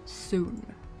here soon.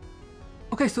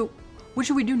 Okay, so what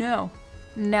should we do now?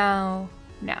 Now.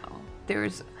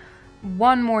 There's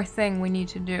one more thing we need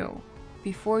to do.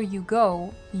 Before you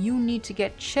go, you need to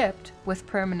get chipped with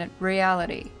permanent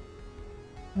reality.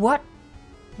 What?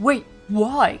 Wait,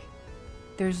 why?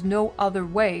 There's no other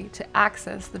way to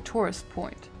access the tourist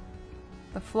point.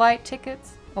 The flight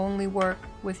tickets only work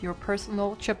with your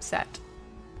personal chipset.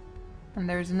 And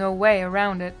there's no way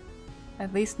around it.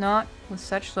 At least not with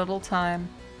such little time.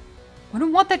 I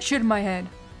don't want that shit in my head.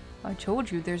 I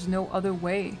told you there's no other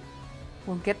way.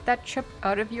 We'll get that chip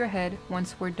out of your head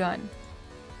once we're done.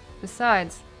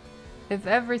 Besides, If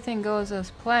everything goes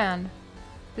as planned,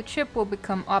 the chip will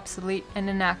become obsolete and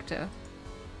inactive.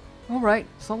 Alright,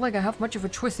 it's not like I have much of a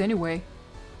choice anyway.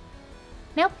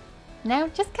 Nope. No,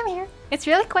 just come here. It's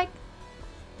really quick.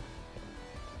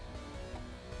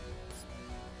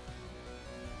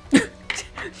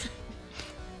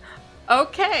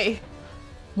 Okay!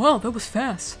 Wow, that was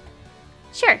fast.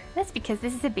 Sure, that's because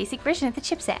this is a basic version of the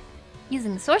chipset.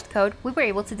 Using the source code, we were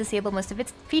able to disable most of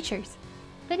its features.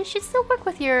 But it should still work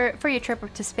for your trip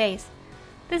up to space.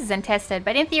 This is untested,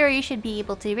 but in theory you should be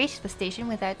able to reach the station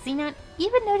without Xenon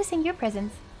even noticing your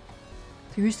presence.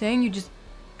 So you're saying you just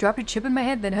dropped a chip in my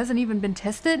head that hasn't even been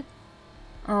tested?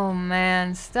 Oh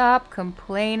man, stop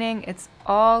complaining. It's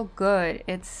all good.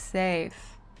 It's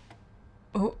safe.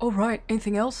 Oh, alright.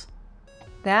 Anything else?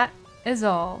 That is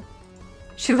all.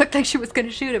 She looked like she was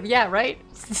gonna shoot him. Yeah, right?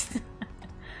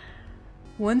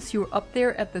 Once you're up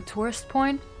there at the tourist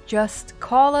point, just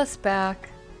call us back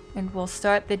and we'll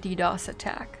start the DDoS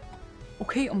attack.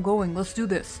 Okay, I'm going. Let's do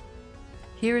this.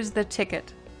 Here's the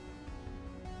ticket.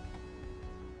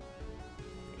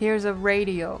 Here's a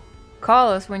radio. Call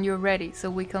us when you're ready so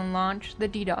we can launch the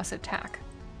DDoS attack.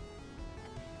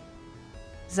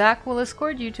 Zach will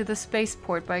escort you to the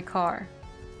spaceport by car.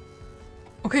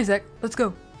 Okay, Zach, let's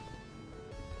go.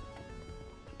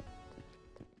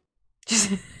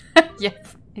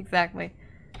 Yes, exactly.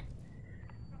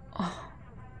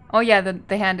 Oh yeah,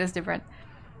 the hand is different.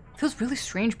 It feels really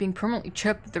strange being permanently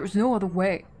chipped, but there is no other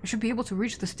way. I should be able to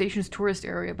reach the station's tourist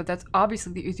area, but that's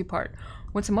obviously the easy part.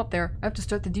 Once I'm up there, I have to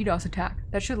start the DDoS attack.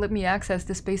 That should let me access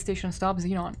the space station and stop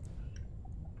Xenon.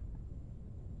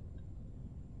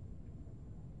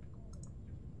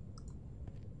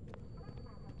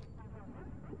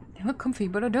 They look comfy,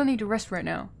 but I don't need to rest right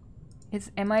now. It's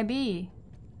MIB.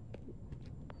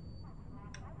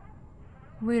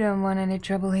 We don't want any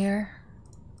trouble here.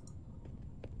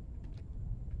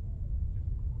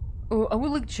 Oh, I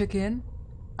would like to check in.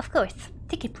 Of course.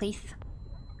 Ticket, please.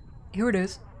 Here it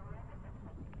is.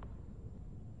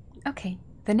 Okay,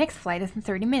 the next flight is in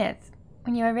 30 minutes.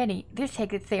 When you are ready, there's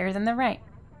exit stairs on the right.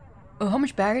 How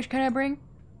much baggage can I bring?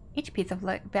 Each piece of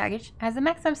baggage has a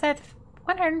maximum size of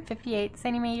 158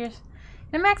 centimeters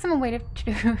and a maximum weight of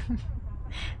 2.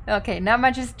 Okay, not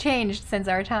much has changed since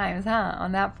our times, huh,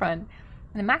 on that front.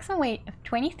 And a maximum weight of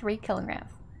 23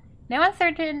 kilograms. No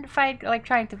uncertified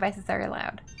electronic devices are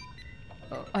allowed.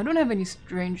 I don't have any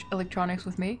strange electronics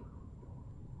with me.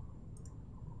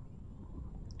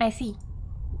 I see.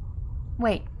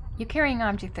 Wait, you're carrying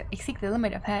objects that exceed the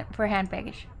limit of for hand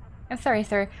baggage. I'm sorry,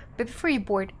 sir, but before you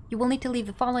board, you will need to leave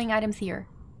the following items here.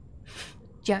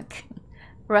 Junk.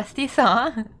 Rusty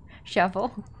saw.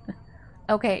 Shovel.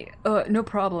 Okay, no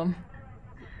problem.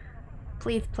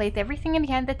 Please place everything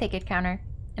behind the ticket counter.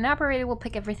 An operator will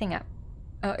pick everything up.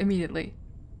 Immediately.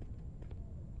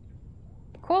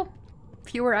 Cool.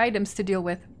 Fewer items to deal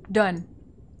with. Done.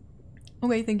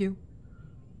 Okay, thank you.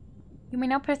 You may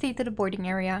now proceed to the boarding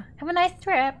area. Have a nice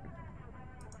trip.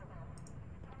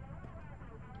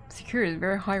 Security is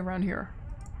very high around here.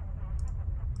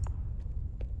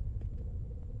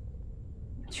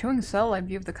 Showing a satellite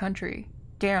view of the country.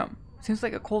 Damn. Seems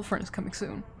like a cold front is coming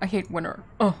soon. I hate winter.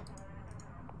 Oh.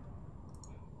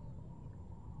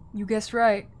 You guessed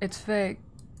right. It's fake.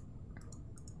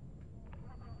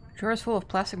 Jar is full of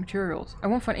plastic materials. I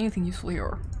won't find anything useful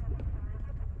here.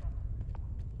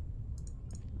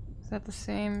 Is that the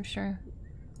same? Sure.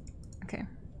 Okay.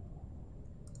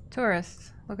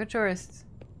 Tourists. Look at tourists.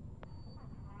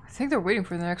 I think they're waiting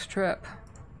for the next trip.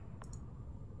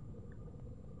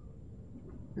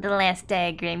 The last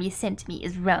diagram you sent me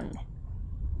is wrong.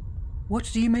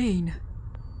 What do you mean?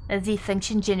 The Z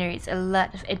function generates a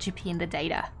lot of entropy in the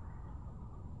data.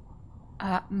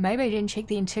 Maybe I didn't check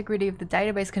the integrity of the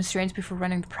database constraints before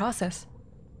running the process.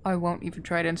 I won't even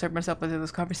try to insert myself into this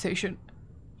conversation.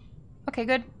 Okay,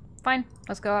 good. Fine.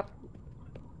 Let's go up.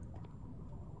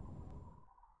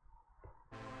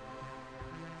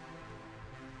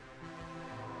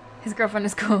 His girlfriend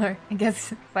is cooler. I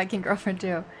guess Viking girlfriend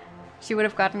too. She would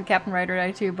have gotten Captain Ride or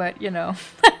Die too, but you know.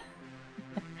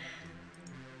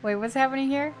 Wait, what's happening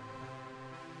here?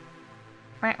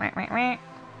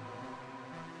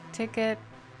 Ticket.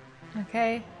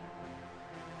 Okay.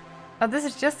 Oh, this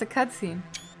is just a cutscene.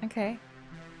 Okay.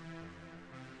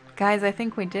 Guys, I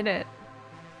think we did it.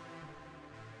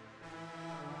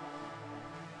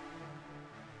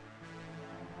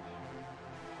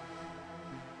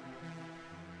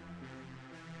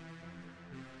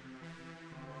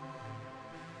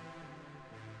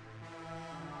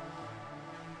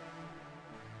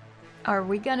 Are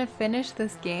we gonna finish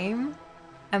this game?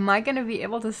 Am I gonna be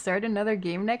able to start another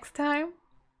game next time?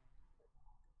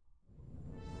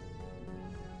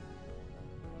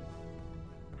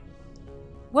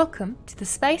 Welcome to the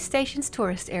space station's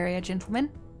tourist area, gentlemen.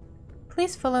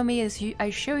 Please follow me as I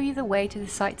show you the way to the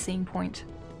sightseeing point.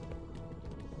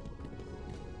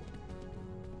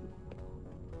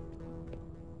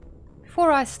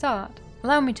 Before I start,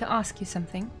 allow me to ask you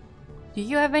something. Do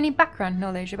you have any background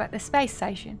knowledge about the space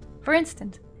station? For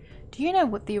instance, do you know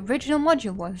what the original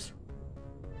module was?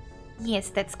 Yes,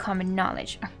 that's common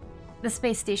knowledge. The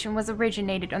space station was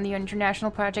originated on the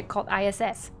international project called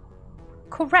ISS.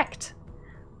 Correct.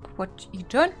 But what you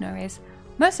don't know is,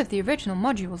 most of the original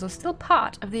modules are still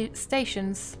part of the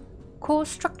station's core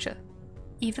structure,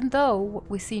 even though what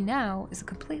we see now is a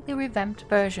completely revamped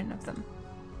version of them.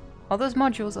 All those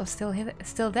modules are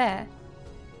still there.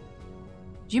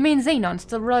 Do you mean Xenon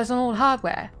still relies on old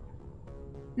hardware?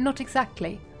 Not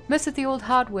exactly. Most of the old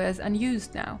hardware is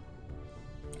unused now.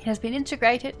 It has been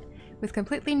integrated with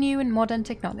completely new and modern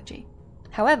technology.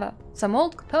 However, some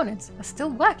old components are still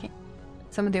working.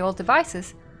 Some of the old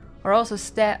devices are also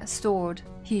stored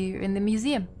here in the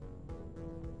museum.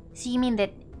 So you mean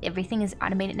that everything is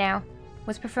automated now?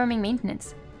 What's performing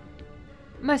maintenance?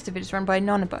 Most of it is run by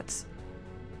nanobots.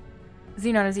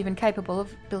 Xenon is even capable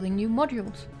of building new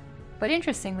modules. But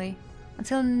interestingly,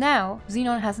 until now,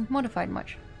 Xenon hasn't modified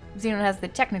much. Xenon has the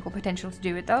technical potential to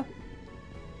do it, though.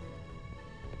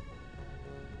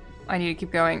 I need to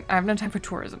keep going. I have no time for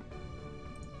tourism.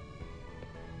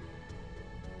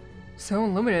 So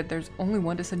limited, there's only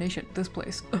one destination. This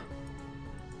place. Ugh.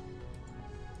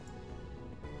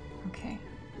 Okay.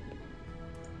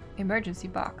 Emergency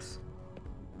box.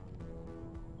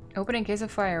 Open in case of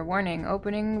fire. Warning.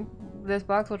 Opening this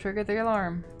box will trigger the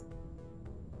alarm.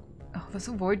 Oh, let's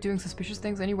avoid doing suspicious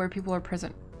things anywhere people are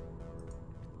present.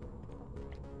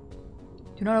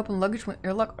 Do not open luggage when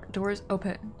airlock doors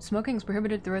open. Smoking is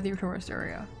prohibited throughout the tourist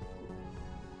area.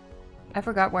 I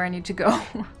forgot where I need to go.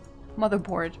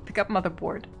 Motherboard. Pick up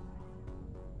motherboard.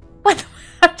 What?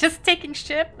 I'm just taking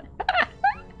shit?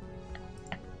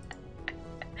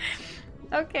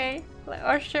 Okay.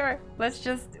 Or sure.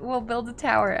 We'll build a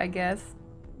tower, I guess.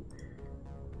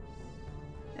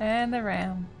 And the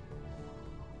RAM.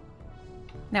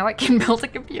 Now I can build a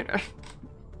computer.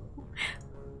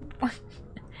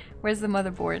 Where's the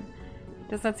motherboard?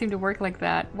 Does not seem to work like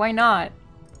that. Why not?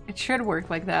 It should work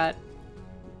like that.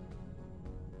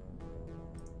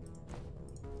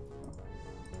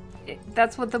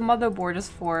 That's what the motherboard is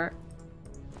for.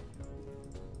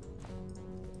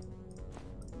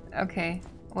 Okay,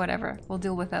 whatever. We'll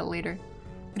deal with that later.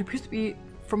 It appears to be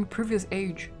from a previous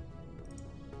age.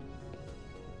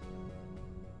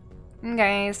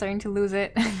 Okay, starting to lose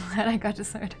it. Glad I got to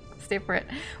stay for it.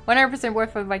 100%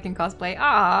 worth of Viking cosplay.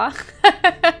 Ah.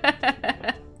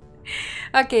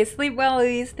 Okay, sleep well,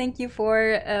 Louise. Thank you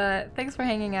for thanks for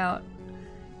hanging out.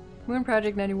 Moon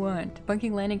Project 91,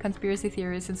 debunking landing conspiracy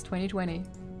theories since 2020.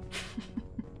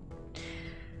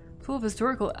 Full of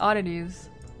historical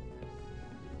oddities.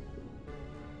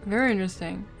 Very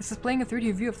interesting. It's displaying a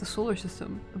 3D view of the solar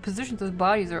system. The positions of the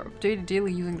bodies are updated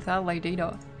daily using satellite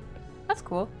data. That's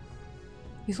cool.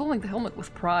 He's holding the helmet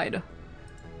with pride.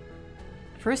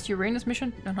 First Uranus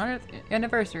mission, 100th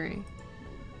anniversary.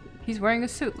 He's wearing a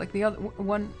suit like the other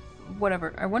one.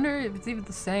 Whatever. I wonder if it's even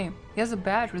the same. He has a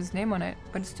badge with his name on it,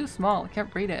 but it's too small. I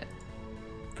can't read it.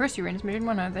 First Uranus mission,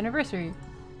 100th anniversary.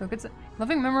 Look, it's a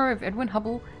loving memory of Edwin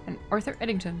Hubble and Arthur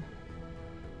Eddington.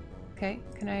 Okay,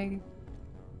 can I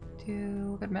do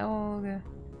look at metal?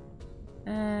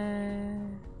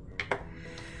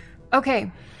 Okay.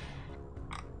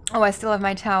 Oh, I still have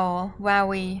my towel.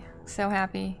 Wowie. So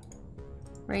happy.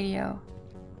 Radio.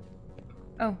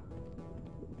 Oh.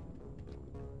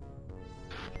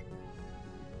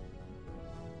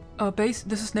 Base,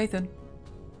 this is Nathan.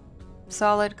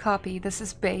 Solid copy, this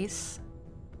is Base.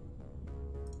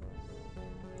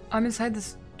 I'm inside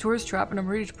this tourist trap and I'm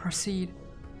ready to proceed.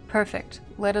 Perfect.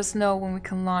 Let us know when we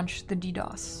can launch the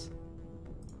DDoS.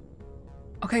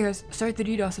 Okay guys, start the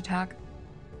DDoS attack.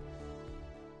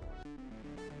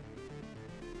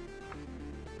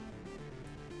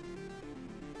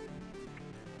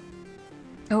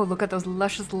 Oh, look at those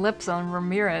luscious lips on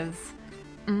Ramirez.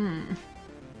 Mmm.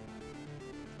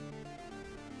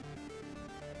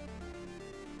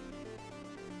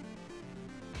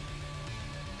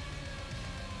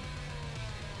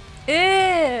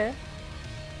 Ew.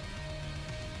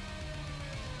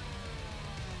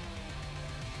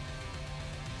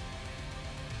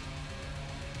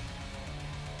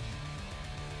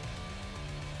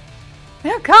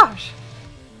 Oh gosh.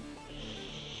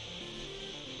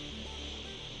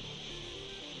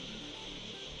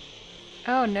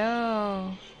 Oh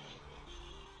no.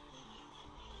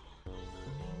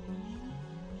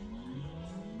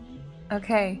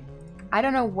 Okay. I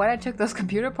don't know what I took those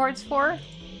computer parts for.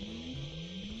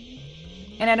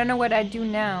 And I don't know what I do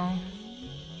now.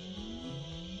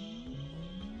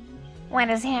 What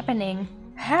is happening?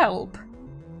 Help!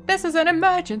 This is an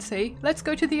emergency. Let's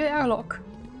go to the airlock.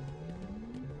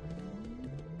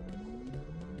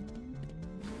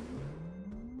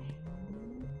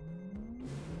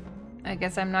 I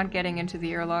guess I'm not getting into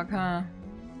the airlock, huh?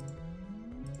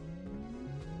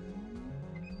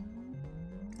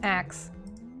 Axe.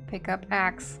 Pick up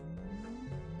axe.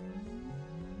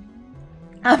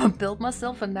 I'm gonna build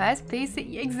myself a nice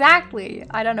PC. Exactly!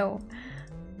 I don't know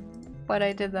what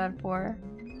I did that for.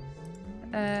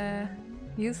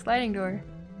 Use sliding door.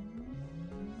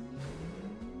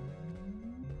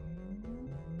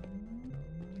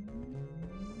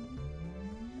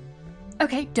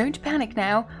 Okay, don't panic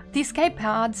now. The escape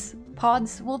pods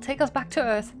will take us back to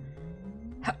Earth.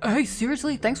 Hey,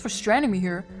 seriously? Thanks for stranding me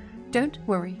here. Don't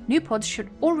worry. New pods should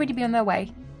already be on their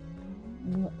way.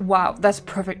 Wow, that's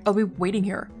perfect. I'll be waiting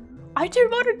here. I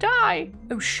don't want to die.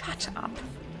 Oh, shut up.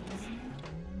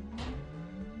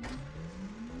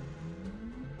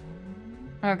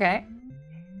 Okay.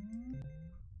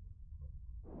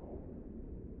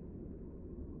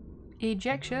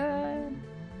 Ejection.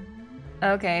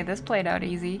 Okay, this played out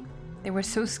easy. They were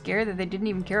so scared that they didn't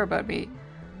even care about me.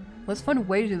 Let's find a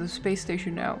way to the space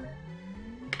station now.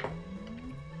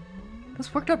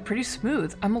 This worked out pretty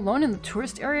smooth. I'm alone in the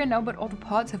tourist area now, but all the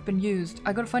pods have been used.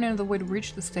 I gotta find another way to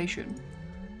reach the station.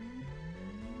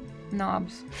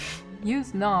 Knobs.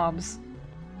 Use knobs.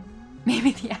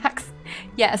 Maybe the axe.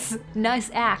 Yes,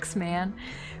 nice axe, man.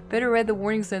 Better read the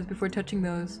warning signs before touching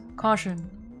those. Caution.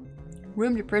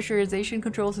 Room depressurization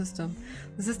control system.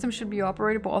 The system should be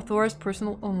operated by authorized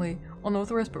personnel only.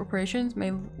 Unauthorized operations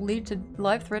may lead to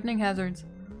life-threatening hazards.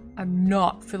 I'm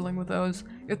not fiddling with those.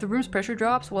 If the room's pressure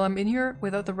drops while I'm in here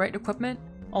without the right equipment,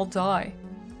 I'll die.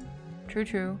 True,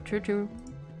 true, true, true.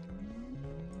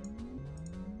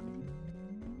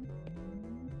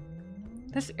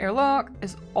 This airlock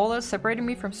is all that's separating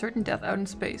me from certain death out in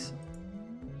space.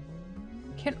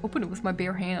 Can't open it with my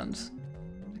bare hands.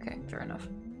 Okay, fair enough.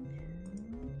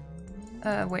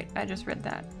 Wait, I just read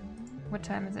that. What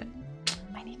time is it?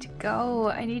 I need to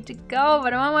go,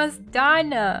 but I'm almost done!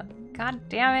 God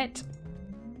damn it!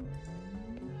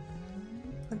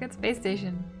 Look at Space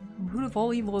Station. Root of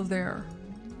all evil is there.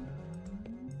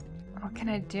 What can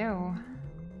I do?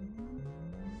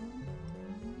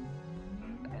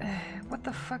 What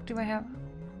the fuck do I have?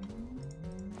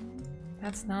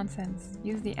 That's nonsense.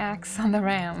 Use the axe on the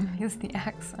ram. Use the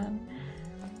axe on...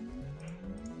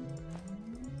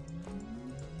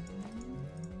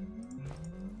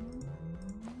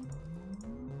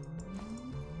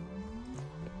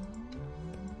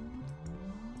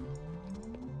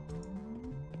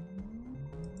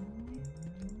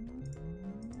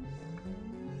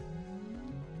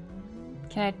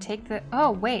 Can I take the...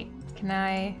 Oh, wait. Can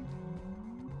I...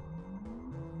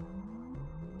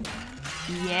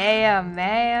 Yeah,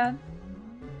 man.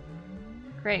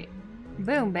 Great.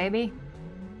 Boom, baby.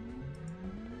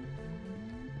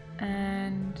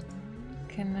 And...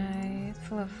 Can I... It's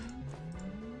full of...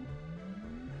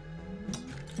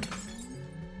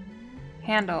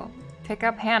 Handle. Pick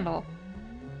up handle.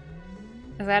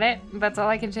 Is that it? That's all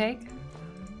I can take?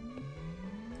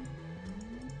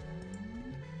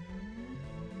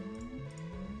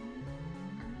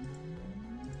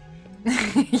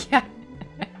 Yeah.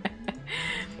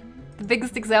 The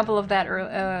biggest example of that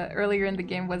earlier in the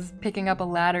game was picking up a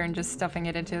ladder and just stuffing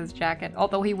it into his jacket,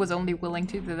 although he was only willing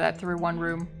to do that through one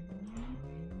room.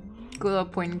 Good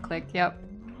old point and click, yep.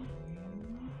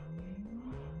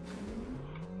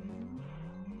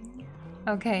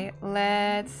 Okay,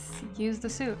 let's use the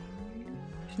suit.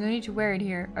 There's no need to wear it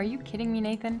here. Are you kidding me,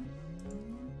 Nathan?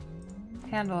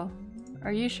 Handle.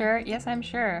 Are you sure? Yes, I'm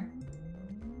sure.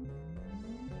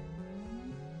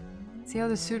 See how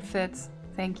the suit fits.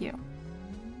 Thank you.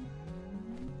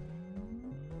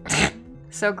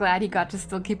 So glad he got to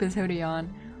still keep his hoodie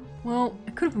on. Well,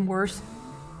 it could have been worse.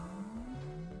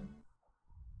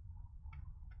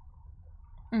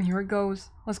 And here it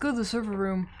goes. Let's go to the server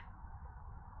room.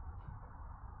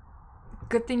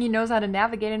 Good thing he knows how to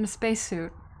navigate in a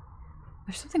spacesuit.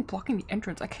 There's something blocking the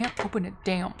entrance. I can't open it.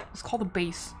 Damn. Let's call the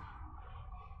base.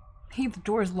 Hey, the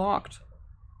door is locked.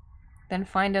 Then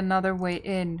find another way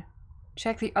in.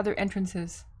 Check the other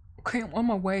entrances. Okay, I'm on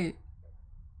my way.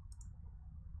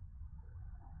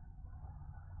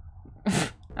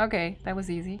 Okay, that was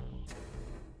easy.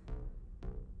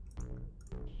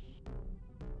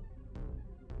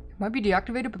 It might be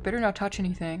deactivated, but better not touch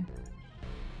anything.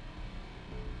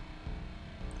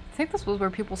 I think this was where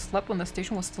people slept when the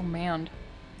station was still manned.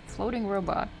 Floating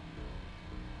robot.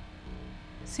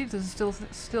 See if this is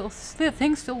the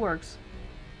thing still works.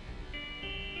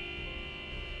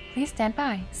 Please stand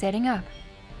by. Setting up.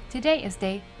 Today is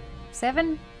day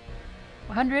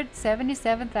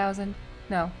 777,000.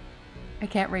 No, I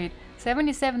can't read.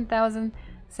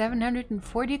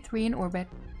 77,743 in orbit.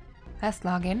 Last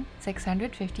login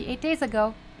 658 days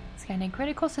ago. Scanning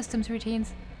critical systems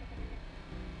routines.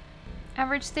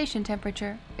 Average station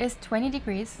temperature is 20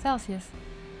 degrees Celsius.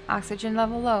 Oxygen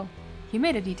level low.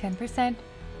 Humidity 10%.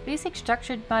 Basic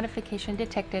structured modification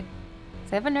detected.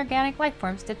 7 organic life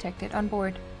forms detected on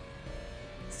board.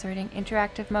 Starting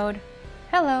interactive mode.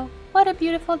 Hello, what a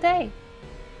beautiful day.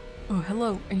 Oh,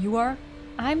 hello, and you are?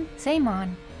 I'm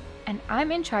Zaymon, and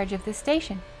I'm in charge of this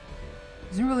station.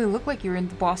 Doesn't really look like you're in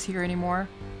the boss here anymore.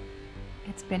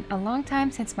 It's been a long time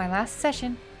since my last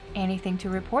session. Anything to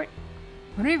report?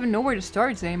 I don't even know where to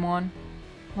start, Zaymon.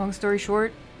 Long story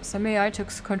short, some AI took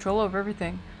control of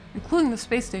everything, including the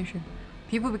space station.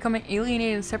 People becoming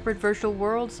alienated in separate virtual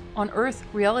worlds. On Earth,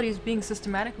 reality is being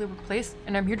systematically replaced,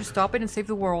 and I'm here to stop it and save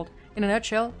the world. In a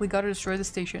nutshell, we gotta destroy the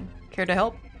station. Care to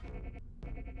help?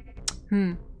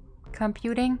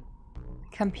 Computing?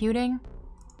 Everything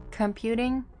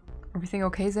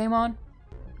okay, Zaymon?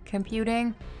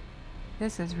 Computing?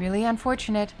 This is really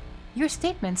unfortunate. Your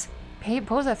statements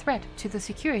pose a threat to the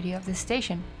security of this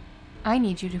station. I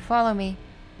need you to follow me.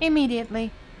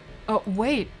 Immediately. Oh,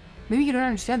 wait! Maybe you don't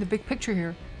understand the big picture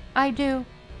here. I do.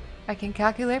 I can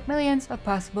calculate millions of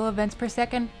possible events per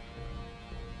second.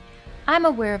 I'm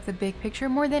aware of the big picture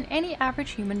more than any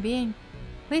average human being.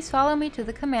 Please follow me to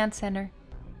the command center.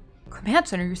 Command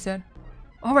center, you said?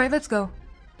 Alright, let's go.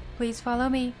 Please follow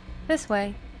me. This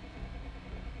way.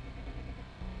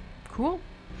 Cool.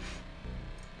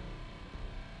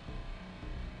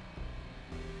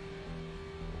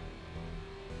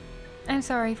 I'm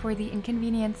sorry for the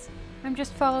inconvenience. I'm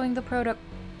just following the protocol.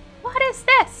 What is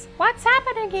this? What's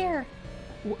happening here?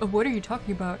 What are you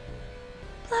talking about?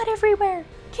 Blood everywhere.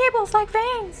 Cables like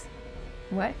veins.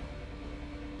 What?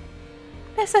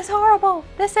 This is horrible.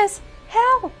 This is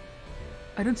hell.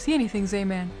 I don't see anything,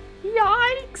 Zayman.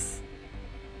 Yikes.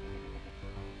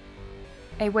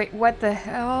 Hey, wait, what the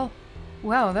hell?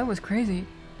 Wow, that was crazy.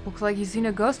 Looks like he's seen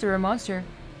a ghost or a monster.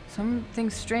 Something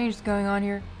strange is going on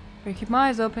here. Better keep my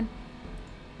eyes open.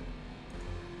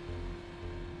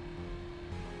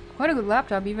 Quite a good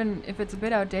laptop, even if it's a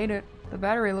bit outdated. The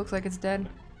battery looks like it's dead.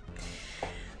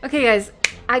 Okay, guys,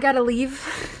 I gotta leave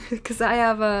because I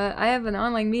have an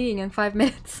online meeting in 5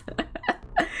 minutes.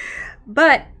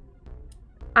 But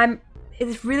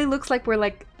it really looks like we're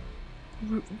like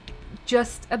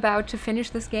just about to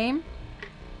finish this game.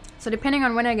 So depending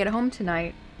on when I get home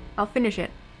tonight, I'll finish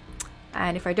it.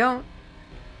 And if I don't,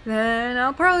 then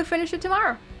I'll probably finish it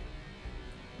tomorrow.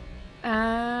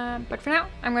 But for now,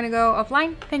 I'm gonna go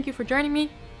offline. Thank you for joining me.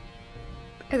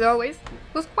 As always,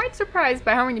 was quite surprised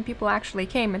by how many people actually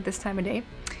came at this time of day.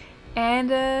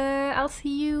 And I'll see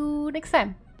you next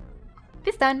time.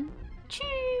 This done.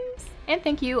 Cheers! And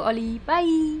thank you, Ollie.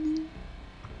 Bye!